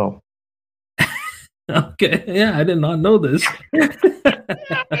hotel. Okay, yeah, I did not know this.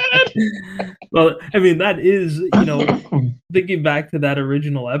 Well, I mean, that is, thinking back to that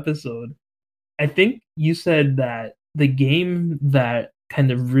original episode, I think you said that the game that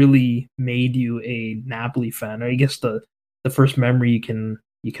kind of really made you a Napoli fan, or I guess the first memory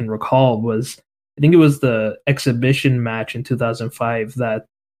you can recall was, I think it was the exhibition match in 2005 that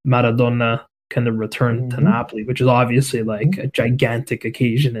Maradona kind of returned to Napoli, which is obviously like a gigantic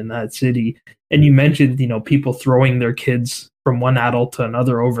occasion in that city. And you mentioned, people throwing their kids from one adult to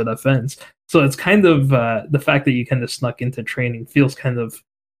another over the fence. So it's kind of the fact that you kind of snuck into training feels kind of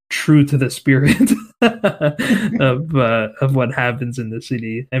true to the spirit of what happens in the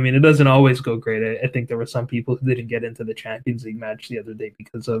city. I mean, it doesn't always go great. I think there were some people who didn't get into the Champions League match the other day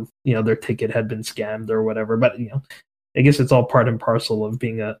because of, their ticket had been scammed or whatever. But, I guess it's all part and parcel of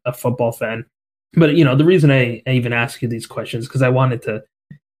being a football fan. But, the reason I even ask you these questions, because I wanted to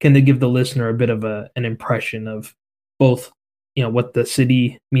kind of give the listener a bit of an impression of both, what the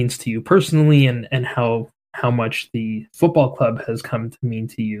city means to you personally and how much the football club has come to mean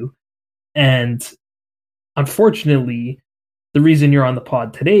to you. And unfortunately, the reason you're on the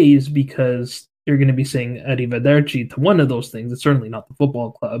pod today is because you're going to be saying arrivederci to one of those things. It's certainly not the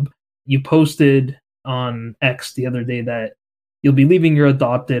football club. You posted on X the other day that you'll be leaving your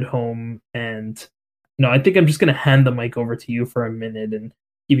adopted home, and I think I'm just going to hand the mic over to you for a minute and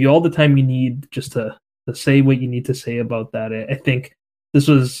give you all the time you need just to say what you need to say about that. I think this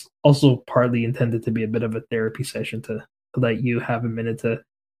was also partly intended to be a bit of a therapy session to let you have a minute to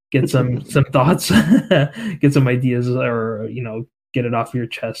get some thoughts, get some ideas, or get it off your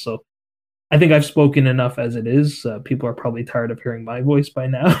chest. So I think I've spoken enough as it is. People are probably tired of hearing my voice by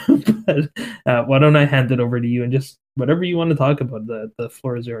now. But why don't I hand it over to you and just whatever you want to talk about, the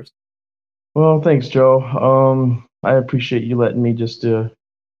floor is yours. Well, thanks, Joe. I appreciate you letting me just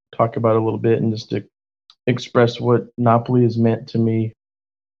talk about it a little bit and just to express what Napoli has meant to me.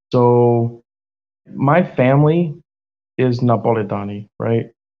 So my family is Napolitani,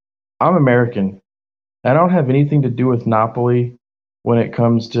 right? I'm American. I don't have anything to do with Napoli when it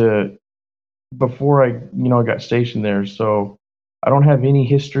comes to before I got stationed there. So I don't have any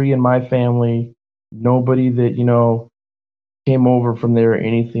history in my family. Nobody that, came over from there or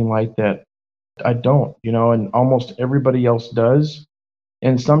anything like that. I don't, and almost everybody else does.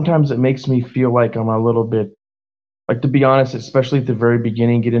 And sometimes it makes me feel like I'm a little bit, like, to be honest, especially at the very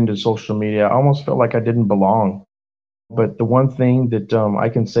beginning, get into social media, I almost felt like I didn't belong. But the one thing that I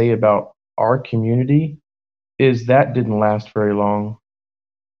can say about our community is that didn't last very long.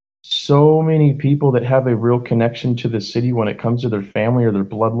 So many people that have a real connection to the city when it comes to their family or their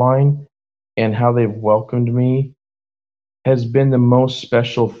bloodline and how they've welcomed me has been the most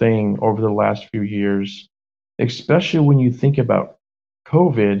special thing over the last few years, especially when you think about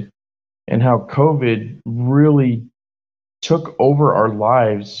COVID and how COVID really took over our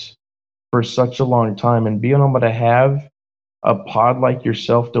lives for such a long time, and being able to have a pod like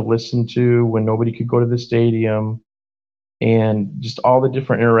yourself to listen to when nobody could go to the stadium and just all the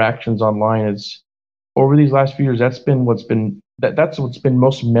different interactions online. Is over these last few years, that's what's been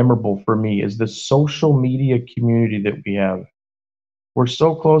most memorable for me, is the social media community that we have. We're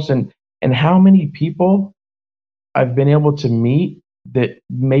so close, and how many people I've been able to meet that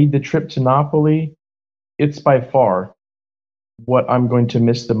made the trip to Napoli. It's by far what I'm going to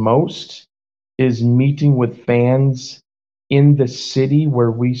miss the most, is meeting with fans in the city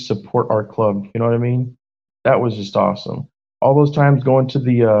where we support our club. You know what I mean? That was just awesome. All those times going to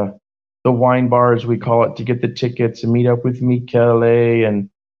the wine bars, we call it, to get the tickets and meet up with Michele, and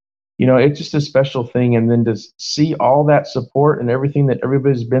it's just a special thing. And then to see all that support and everything that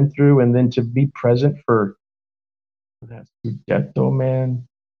everybody's been through, and then to be present for that Scudetto, man.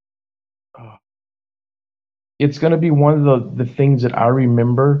 Oh, it's going to be one of the things that I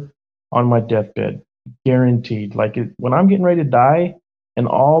remember on my deathbed, guaranteed. Like when I'm getting ready to die, and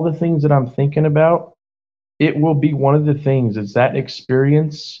all the things that I'm thinking about, it will be one of the things. It's that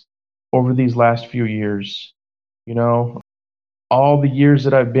experience over these last few years. All the years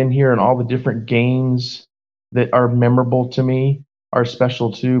that I've been here and all the different games that are memorable to me are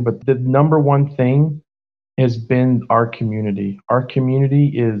special too. But the number one thing has been our community. Our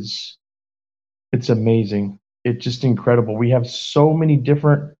community it's amazing. It's just incredible. We have so many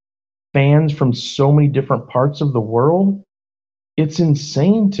different fans from so many different parts of the world. It's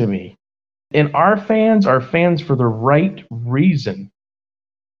insane to me. And our fans are fans for the right reason.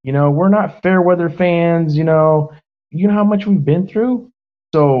 We're not fair weather fans, how much we've been through.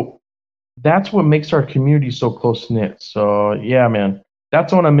 So that's what makes our community so close knit. So yeah, man,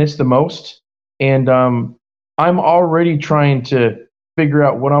 that's what I miss the most. And I'm already trying to figure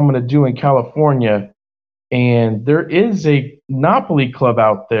out what I'm going to do in California. And there is a Napoli club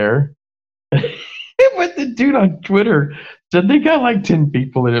out there. But the dude on Twitter said they got like 10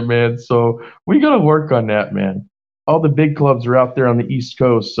 people in it, man. So we got to work on that, man. All the big clubs are out there on the East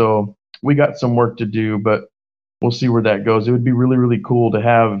Coast, so we got some work to do, but we'll see where that goes. It would be really, really cool to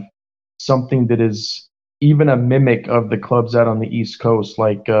have something that is even a mimic of the clubs out on the East Coast,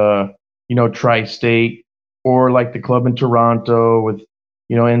 like Tri-State, or like the club in Toronto with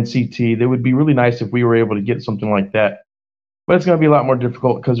NCT. That would be really nice if we were able to get something like that. But it's going to be a lot more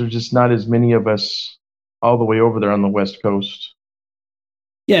difficult because there's just not as many of us all the way over there on the West Coast.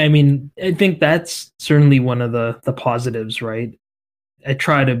 Yeah, I mean, I think that's certainly one of the positives, right? I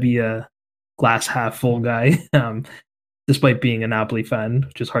try to be a glass half full guy, despite being a Napoli fan,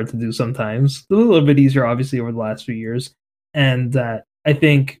 which is hard to do sometimes. A little bit easier, obviously, over the last few years. And I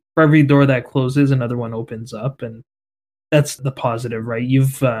think for every door that closes, another one opens up. And that's the positive, right?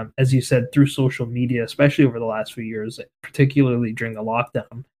 You've, as you said, through social media, especially over the last few years, particularly during the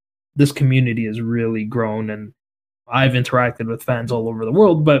lockdown, this community has really grown. And I've interacted with fans all over the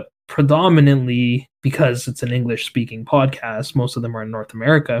world, but predominantly because it's an English-speaking podcast, most of them are in North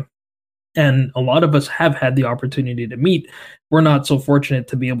America. And a lot of us have had the opportunity to meet. We're not so fortunate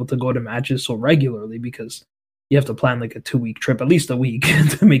to be able to go to matches so regularly because you have to plan like a 2-week trip, at least a week,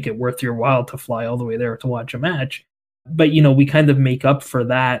 to make it worth your while to fly all the way there to watch a match. But, we kind of make up for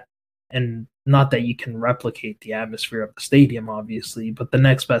that. And not that you can replicate the atmosphere of the stadium, obviously, but the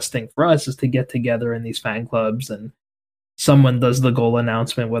next best thing for us is to get together in these fan clubs, and someone does the goal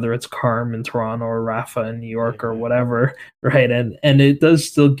announcement, whether it's Carm in Toronto or Rafa in New York or whatever, right? And it does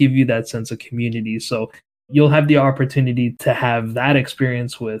still give you that sense of community. So you'll have the opportunity to have that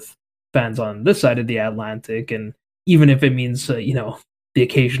experience with fans on this side of the Atlantic. And even if it means, the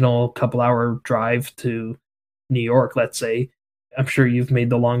occasional couple-hour drive to New York, let's say, I'm sure you've made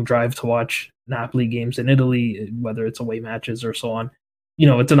the long drive to watch Napoli games in Italy, whether it's away matches or so on.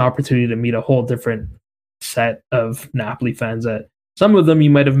 It's an opportunity to meet a whole different set of Napoli fans that some of them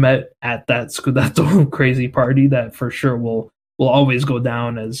you might have met at that Scudetto crazy party that for sure will always go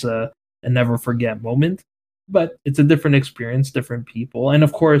down as a never forget moment. But it's a different experience, different people. And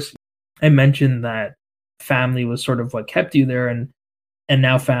of course, I mentioned that family was sort of what kept you there, and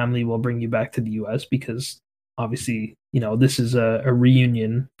now family will bring you back to the US because obviously, this is a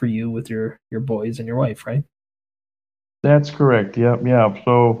reunion for you with your boys and your wife, right? That's correct. Yep. Yeah.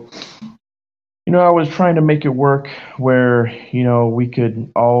 So, I was trying to make it work where, we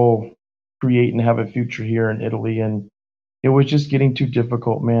could all create and have a future here in Italy. And it was just getting too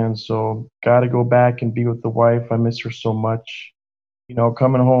difficult, man. So, got to go back and be with the wife. I miss her so much.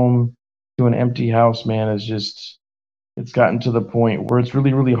 Coming home to an empty house, man, it's gotten to the point where it's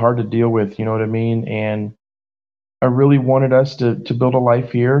really, really hard to deal with. You know what I mean? And I really wanted us to build a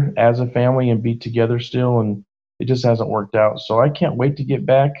life here as a family and be together still, and it just hasn't worked out. So I can't wait to get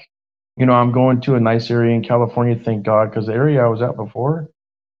back. I'm going to a nice area in California, thank God, because the area I was at before,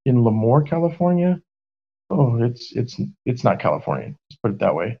 in Lemoore, California, Oh, it's not California. Let's put it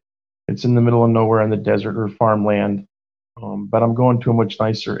that way. It's in the middle of nowhere in the desert or farmland. But I'm going to a much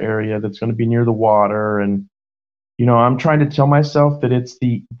nicer area that's going to be near the water, and I'm trying to tell myself that it's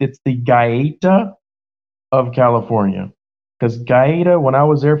the Gaeta of California, because Gaeta, when I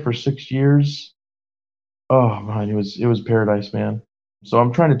was there for 6 years, oh man, it was paradise, man. So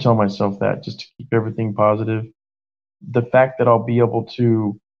I'm trying to tell myself that just to keep everything positive. The fact that I'll be able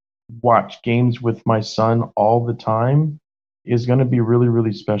to watch games with my son all the time is going to be really,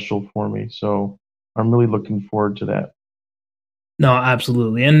 really special for me. So I'm really looking forward to that. No,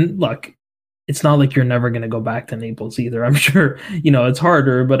 absolutely. And look, it's not like you're never going to go back to Naples either. I'm sure, it's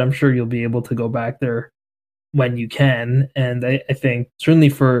harder, but I'm sure you'll be able to go back there when you can. And I think certainly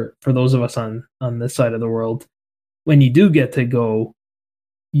for those of us on this side of the world, when you do get to go,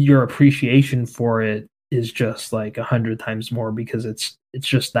 your appreciation for it is just like 100 times more because it's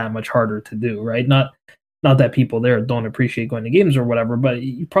just that much harder to do, right? Not that people there don't appreciate going to games or whatever, but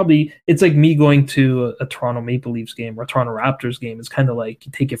it's like me going to a Toronto Maple Leafs game or a Toronto Raptors game. It's kind of like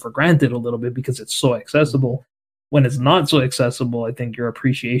you take it for granted a little bit because it's so accessible. When it's not so accessible, I think your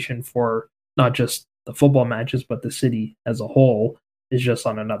appreciation for not just the football matches but the city as a whole is just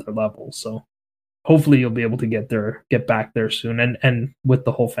on another level. So hopefully you'll be able to get back there soon, and with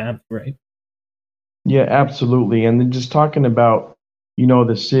the whole family, right? Yeah, absolutely. And then just talking about,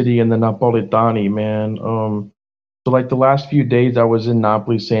 the city and the Napolitani, man. So like the last few days I was in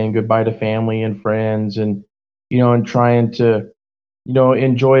Napoli saying goodbye to family and friends and trying to,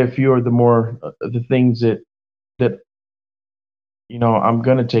 enjoy a few of the things that I'm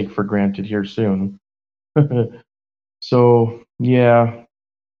gonna take for granted here soon. So yeah,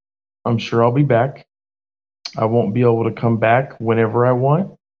 I'm sure I'll be back. I won't be able to come back whenever I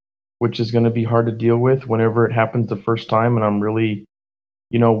want, which is going to be hard to deal with whenever it happens the first time, and I'm really,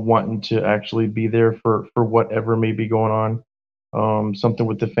 wanting to actually be there for whatever may be going on, something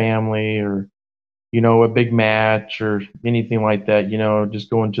with the family or a big match or anything like that. Just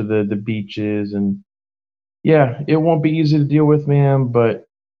going to the beaches, and yeah, it won't be easy to deal with, man. But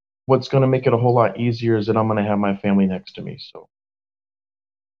what's going to make it a whole lot easier is that I'm going to have my family next to me. So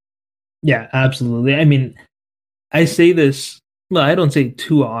Yeah, absolutely. I mean, I say this, well, I don't say it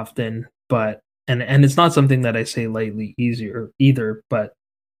too often, but and it's not something that I say lightly easier either, but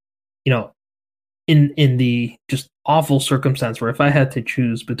you know, in the just awful circumstance where if I had to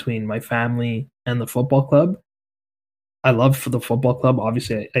choose between my family and the football club, I love for the football club.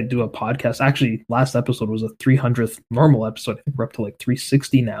 Obviously, I do a podcast. Actually, last episode was a 300th normal episode. I think we're up to like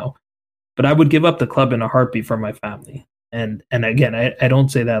 360 now. But I would give up the club in a heartbeat for my family. And again, I don't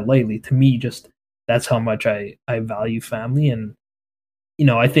say that lightly. To me, just that's how much I value family. And,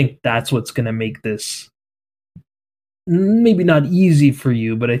 I think that's what's going to make this maybe not easy for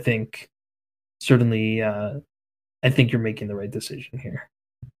you, but I think certainly, I think you're making the right decision here.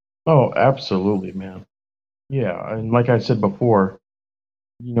 oh, absolutely, man. Yeah, and like I said before,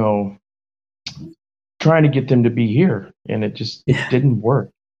 you know, trying to get them to be here, and it just Yeah. didn't work.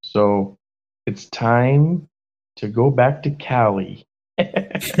 So it's time to go back to Cali. All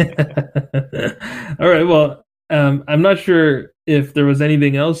right. Well, I'm not sure if there was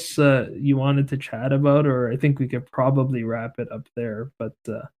anything else you wanted to chat about, or I think we could probably wrap it up there. But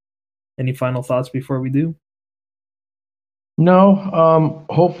any final thoughts before we do? No,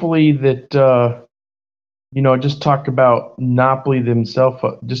 hopefully that just talk about Napoli themselves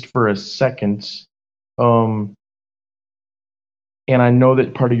just for a second. Um, and I know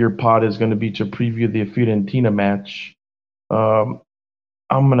that part of your pod is going to be to preview the Fiorentina match. Um,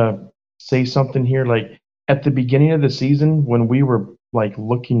 I'm gonna say something here. Like at the beginning of the season, when we were like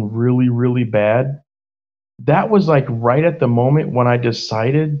looking really, really bad, that was like right at the moment when I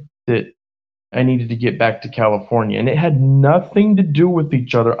decided that I needed to get back to California, and it had nothing to do with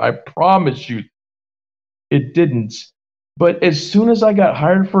each other. I promise you, it didn't. But as soon as I got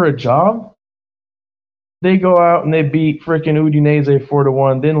hired for a job, they go out and they beat freaking Udinese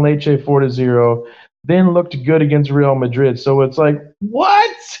 4-1, then Lecce 4-0, then looked good against Real Madrid. So it's like,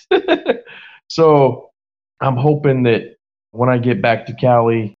 what? So I'm hoping that when I get back to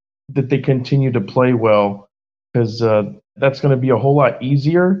Cali, that they continue to play well, because that's going to be a whole lot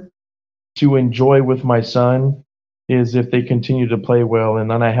easier to enjoy with my son, is if they continue to play well,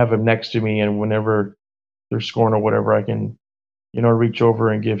 and then I have him next to me, and whenever they're scoring or whatever, I can, reach over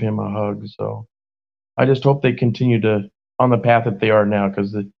and give him a hug. So I just hope they continue to on the path that they are now,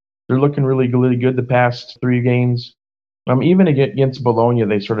 because they're looking really, really good the past three games. Even against Bologna,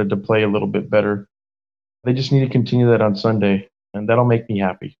 they started to play a little bit better. They just need to continue that on Sunday, and that'll make me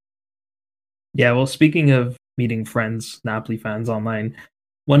happy. Yeah. Well, speaking of meeting friends, Napoli fans online,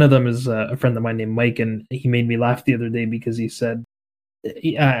 One of them is a friend of mine named Mike, and he made me laugh the other day because he said,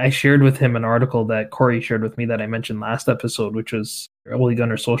 I shared with him an article that Corey shared with me that I mentioned last episode, which was Ole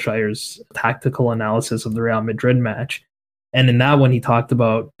Gunnar Solskjaer's tactical analysis of the Real Madrid match. And in that one, he talked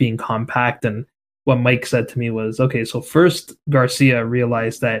about being compact. And what Mike said to me was, okay, so first Garcia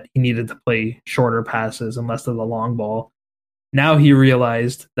realized that he needed to play shorter passes and less of the long ball. Now he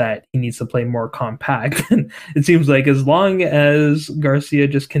realized that he needs to play more compact. And it seems like as long as Garcia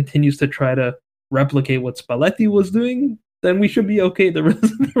just continues to try to replicate what Spalletti was doing, then we should be okay. The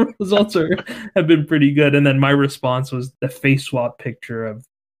results have been pretty good. And then my response was the face swap picture of,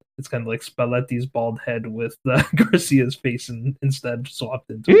 it's kind of like Spalletti's bald head with Garcia's face instead swapped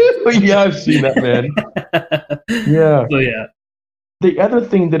into it. Yeah, I've seen that, man. Yeah. So, yeah. The other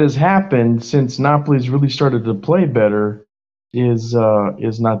thing that has happened since Napoli's really started to play better is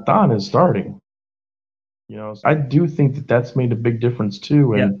Nathan is starting. I do think that that's made a big difference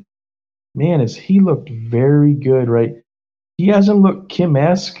too. And man, has he looked very good, right? He hasn't looked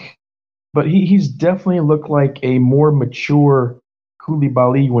Kim-esque, but he's definitely looked like a more mature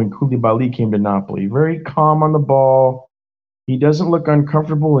Koulibaly when Koulibaly came to Napoli. Very calm on the ball. He doesn't look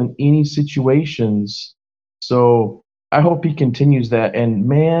uncomfortable in any situations. So I hope he continues that. And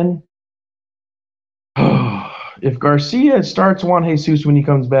man, if Garcia starts Juan Jesus when he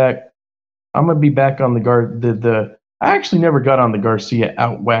comes back, I'm gonna be back on the I actually never got on the Garcia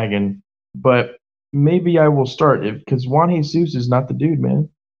out wagon, but maybe I will start it because Juan Jesus is not the dude, man.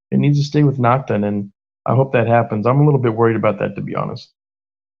 It needs to stay with Nathan, and I hope that happens. I'm a little bit worried about that, to be honest.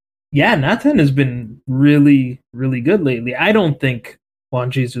 Yeah, Nathan has been really, really good lately. I don't think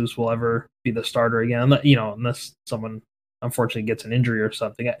Juan Jesus will ever be the starter again, unless someone unfortunately gets an injury or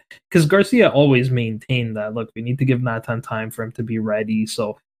something. Because Garcia always maintained that, look, we need to give Nathan time for him to be ready.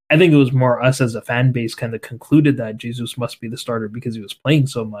 So I think it was more us as a fan base kind of concluded that Jesus must be the starter because he was playing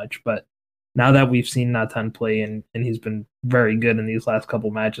so much. But now that we've seen Nathan play and he's been very good in these last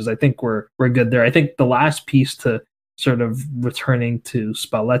couple matches, I think we're good there. I think the last piece to sort of returning to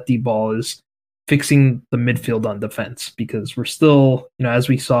Spalletti ball is fixing the midfield on defense, because we're still, as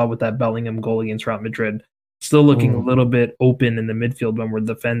we saw with that Bellingham goal against Real Madrid, still looking a little bit open in the midfield when we're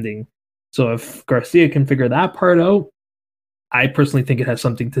defending. So if Garcia can figure that part out, I personally think it has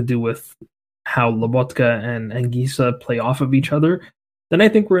something to do with how Lobotka and Anguissa play off of each other. Then I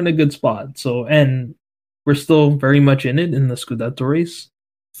think we're in a good spot. So, and we're still very much in it in the Scudetto race.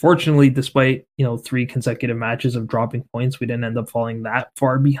 Fortunately, despite 3 consecutive matches of dropping points, we didn't end up falling that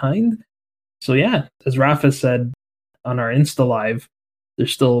far behind. So yeah, as Rafa said on our Insta Live,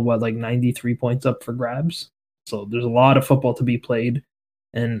 there's still 93 points up for grabs. So there's a lot of football to be played,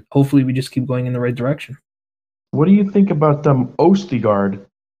 and hopefully we just keep going in the right direction. What do you think about Ostigard?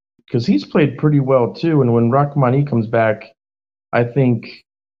 Because he's played pretty well too, and when Rachmani comes back, I think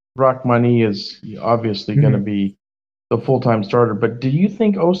Rachmani is obviously going to be the full-time starter. But do you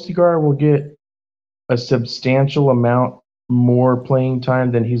think Ostigard will get a substantial amount more playing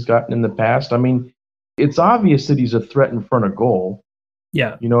time than he's gotten in the past? I mean, it's obvious that he's a threat in front of goal.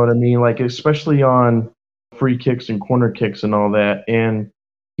 Yeah. You know what I mean? Like, especially on free kicks and corner kicks and all that. And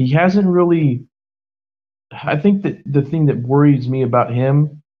he hasn't really... I think that the thing that worries me about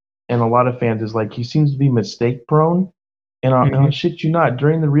him and a lot of fans is, he seems to be mistake-prone. And I'll shit you not,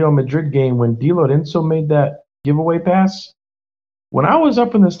 during the Real Madrid game, when Di Lorenzo made that giveaway pass, when I was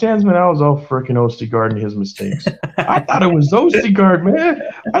up in the stands, man, I was all freaking Ostigard and his mistakes. I thought it was Ostigard, man.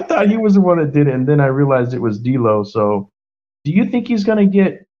 I thought he was the one that did it, and then I realized it was Dilo. So do you think he's going to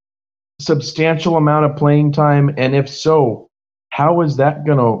get a substantial amount of playing time? And if so, how is that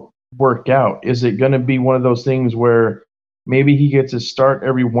going to work out? Is it going to be one of those things where maybe he gets a start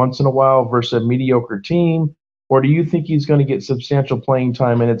every once in a while versus a mediocre team? Or do you think he's going to get substantial playing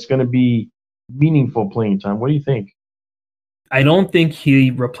time and it's going to be meaningful playing time? What do you think? I don't think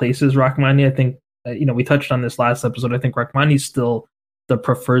he replaces Rachmani. I think, we touched on this last episode. I think Rachmani's still the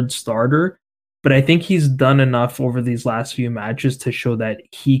preferred starter, but I think he's done enough over these last few matches to show that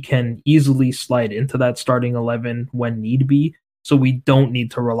he can easily slide into that starting 11 when need be. So we don't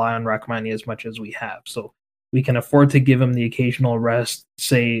need to rely on Rachmani as much as we have. So we can afford to give him the occasional rest,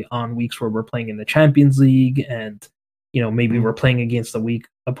 say on weeks where we're playing in the Champions League and, maybe we're playing against a weak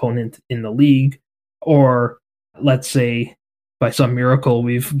opponent in the league. Or let's say by some miracle,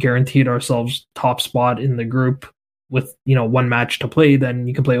 we've guaranteed ourselves top spot in the group with, one match to play. Then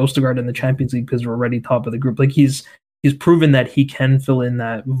you can play Ostigard in the Champions League because we're already top of the group. He's proven that he can fill in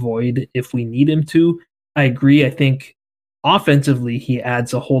that void if we need him to. I agree. I think offensively, he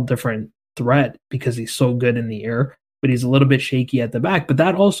adds a whole different threat because he's so good in the air, but he's a little bit shaky at the back. But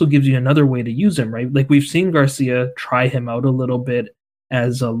that also gives you another way to use him, right? We've seen Garcia try him out a little bit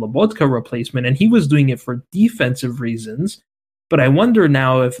as a Lobotka replacement, and he was doing it for defensive reasons. But I wonder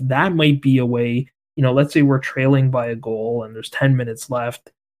now if that might be a way, let's say we're trailing by a goal and there's 10 minutes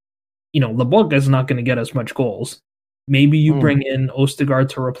left. Lobotka is not going to get as much goals. Maybe you bring in Ostergaard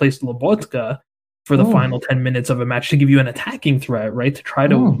to replace Lobotka for the final 10 minutes of a match to give you an attacking threat, right? To try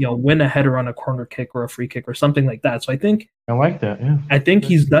to win a header on a corner kick or a free kick or something like that. So I like that. Yeah, I think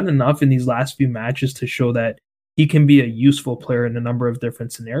he's done enough in these last few matches to show that he can be a useful player in a number of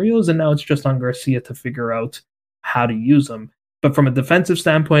different scenarios. And now it's just on Garcia to figure out how to use him. But from a defensive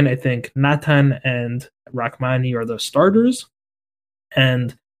standpoint, I think Nathan and Rachmani are the starters,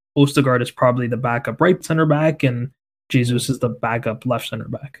 and Ostergaard is probably the backup right center back, and Jesus is the backup left center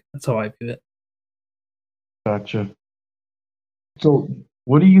back. That's how I view it. Gotcha. So,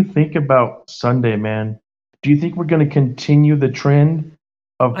 what do you think about Sunday, man? Do you think we're going to continue the trend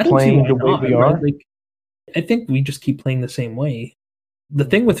of playing the way we are? Right? I think we just keep playing the same way. The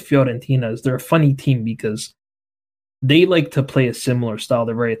thing with Fiorentina is they're a funny team because they like to play a similar style.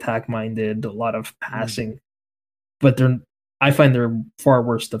 They're very attack-minded, a lot of passing, but I find they're far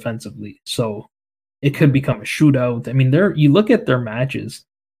worse defensively. So it could become a shootout. I mean, you look at their matches,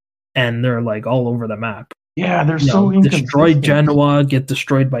 and they're like all over the map. Yeah, they're so inconsistent. Destroyed Genoa, get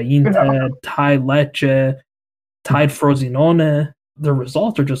destroyed by Inter, tie Lecce, tied Frosinone. The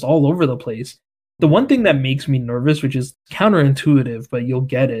results are just all over the place. The one thing that makes me nervous, which is counterintuitive, but you'll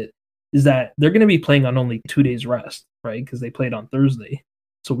get it, is that they're going to be playing on only 2 days rest, right? Because they played on Thursday.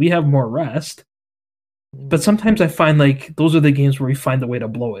 So we have more rest. But sometimes I find like those are the games where we find a way to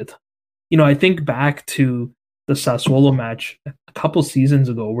blow it. I think back to the Sassuolo match a couple seasons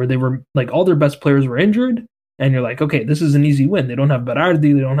ago where they were like all their best players were injured. And you're like, okay, this is an easy win. They don't have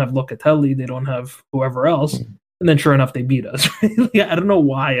Berardi. They don't have Locatelli. They don't have whoever else. And then sure enough, they beat us. I don't know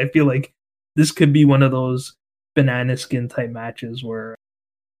why. I feel like this could be one of those banana skin type matches where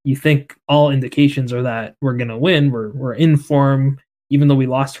you think all indications are that we're going to win. We're in form. Even though we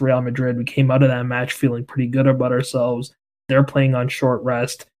lost to Real Madrid, we came out of that match feeling pretty good about ourselves. They're playing on short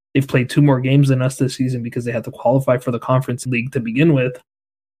rest. They've played 2 more games than us this season because they had to qualify for the Conference League to begin with.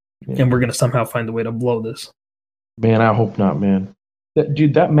 Yeah. And we're going to somehow find a way to blow this. Man, I hope not, man.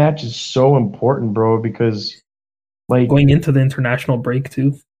 That match is so important, bro, because like going into the international break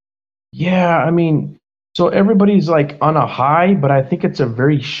too. Yeah, I mean, so everybody's like on a high, but I think it's a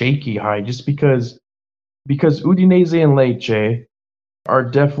very shaky high just because Udinese and Lecce are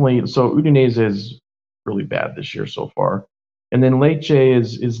definitely, so Udinese is really bad this year so far. And then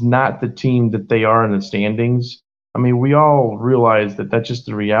Lecce is not the team that they are in the standings. I mean, we all realize that that's just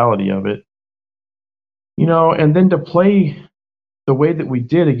the reality of it. And then to play the way that we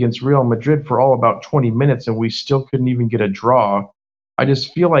did against Real Madrid for all about 20 minutes and we still couldn't even get a draw, I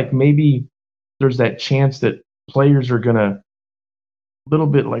just feel like maybe there's that chance that players are going to a little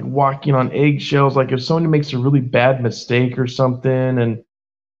bit like walking on eggshells. Like if somebody makes a really bad mistake or something, and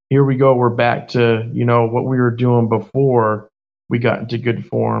here we go, we're back to, what we were doing before we got into good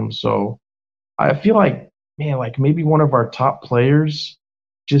form. So I feel like, man, like maybe one of our top players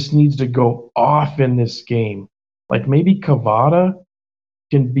just needs to go off in this game. Like maybe Cavada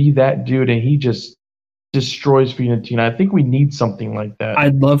can be that dude and he just destroys Fiorentina. I think we need something like that.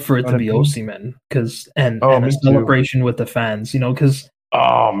 I'd love for it to be Osimhen and a celebration with the fans, because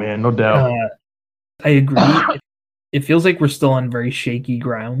oh man, no doubt. I agree. It feels like we're still on very shaky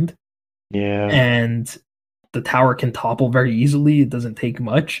ground. Yeah. And the tower can topple very easily. It doesn't take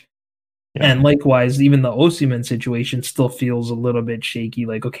much. Yeah. And likewise, even the Osimhen situation still feels a little bit shaky.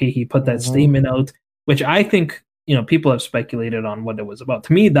 Like, okay, he put that statement out, which I think, people have speculated on what it was about.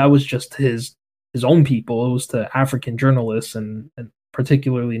 To me, that was just his own people. It was to African journalists and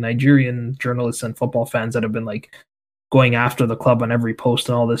particularly Nigerian journalists and football fans that have been like going after the club on every post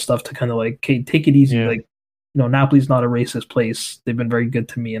and all this stuff to kind of like, okay, take it easy. Yeah. Like, Napoli's not a racist place. They've been very good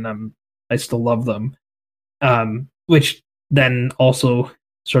to me and I still love them. Which then also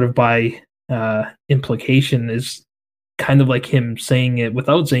sort of by implication is kind of like him saying it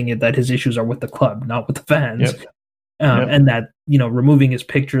without saying it, that his issues are with the club, not with the fans. Yep. And that, removing his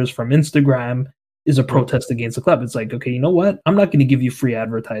pictures from Instagram is a protest against the club. It's like, okay, you know what? I'm not going to give you free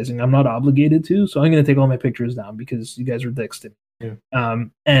advertising. I'm not obligated to, so I'm going to take all my pictures down because you guys are dicks to me. Yeah.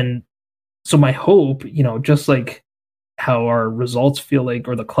 And so my hope, just like how our results feel like,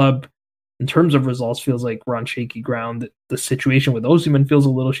 or the club in terms of results feels like we're on shaky ground, the situation with Osimhen feels a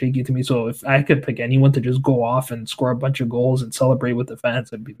little shaky to me. So if I could pick anyone to just go off and score a bunch of goals and celebrate with the fans,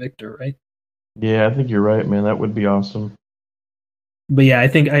 it'd be Victor, right? Yeah, I think you're right, man. That would be awesome. But yeah, I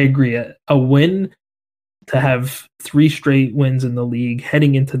think I agree. A win, to have 3 straight wins in the league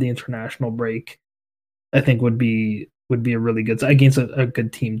heading into the international break, I think would be would be a really good against a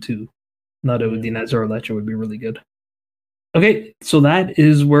good team too. Not Udinese or Lecce would be really good. Okay, so that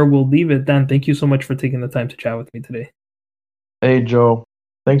is where we'll leave it. Dan, thank you so much for taking the time to chat with me today. Hey, Joe.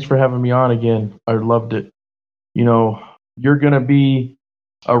 Thanks for having me on again. I loved it. You know, you're going to be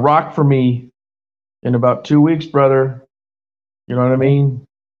a rock for me in about 2 weeks, brother. You know what I mean?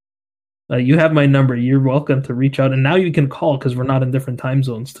 You have my number. You're welcome to reach out. And now you can call because we're not in different time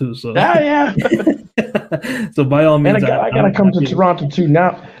zones too. So yeah. So by all means. And I got to come to Toronto too.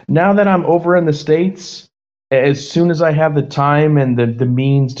 Now that I'm over in the States, as soon as I have the time and the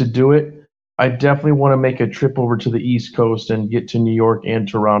means to do it, I definitely want to make a trip over to the East Coast and get to New York and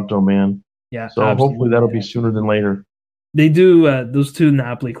Toronto, man. Yeah. So hopefully that'll be sooner than later. They do those two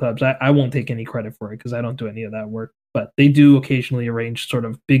Napoli clubs. I won't take any credit for it because I don't do any of that work. But they do occasionally arrange sort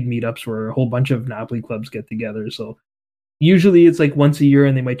of big meetups where a whole bunch of Napoli clubs get together. So usually it's like once a year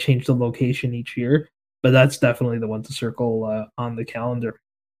and they might change the location each year. But that's definitely the one to circle on the calendar.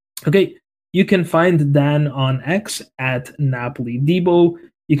 Okay, you can find Dan on X at Napoli Debo.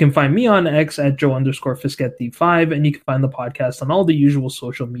 You can find me on X at Joe_Fischetti5. And you can find the podcast on all the usual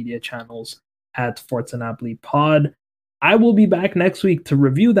social media channels at Forza Napoli Pod. I will be back next week to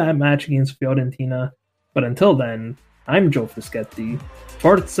review that match against Fiorentina. But until then, I'm Joe Fischetti.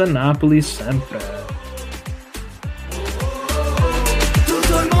 Forza Napoli sempre.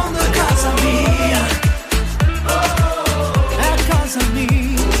 Tutto il mondo è casa mia, è casa mia.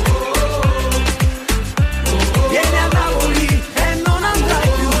 Vieni a Napoli e non andrai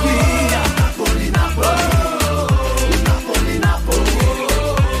più via. Napoli, Napoli, Napoli, Napoli,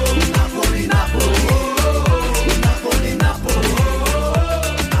 Napoli, Napoli, Napoli, Napoli, Napoli,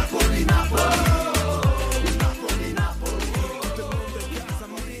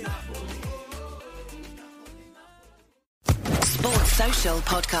 Napoli. Sports Social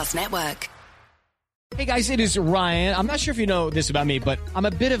Podcast Network. Hey guys, it is Ryan. I'm not sure if you know this about me, but I'm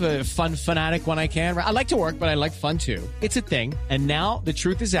a bit of a fun fanatic when I can. I like to work, but I like fun too. It's a thing. And now the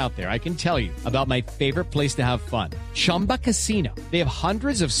truth is out there. I can tell you about my favorite place to have fun. Chumba Casino. They have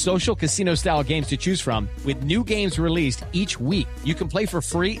hundreds of social casino style games to choose from with new games released each week. You can play for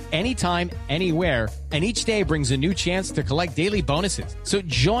free anytime, anywhere. And each day brings a new chance to collect daily bonuses. So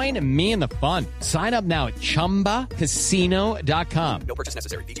join me in the fun. Sign up now at ChumbaCasino.com. No purchase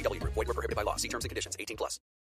necessary. VGW Group. Void where prohibited by law. See terms and conditions. 18+.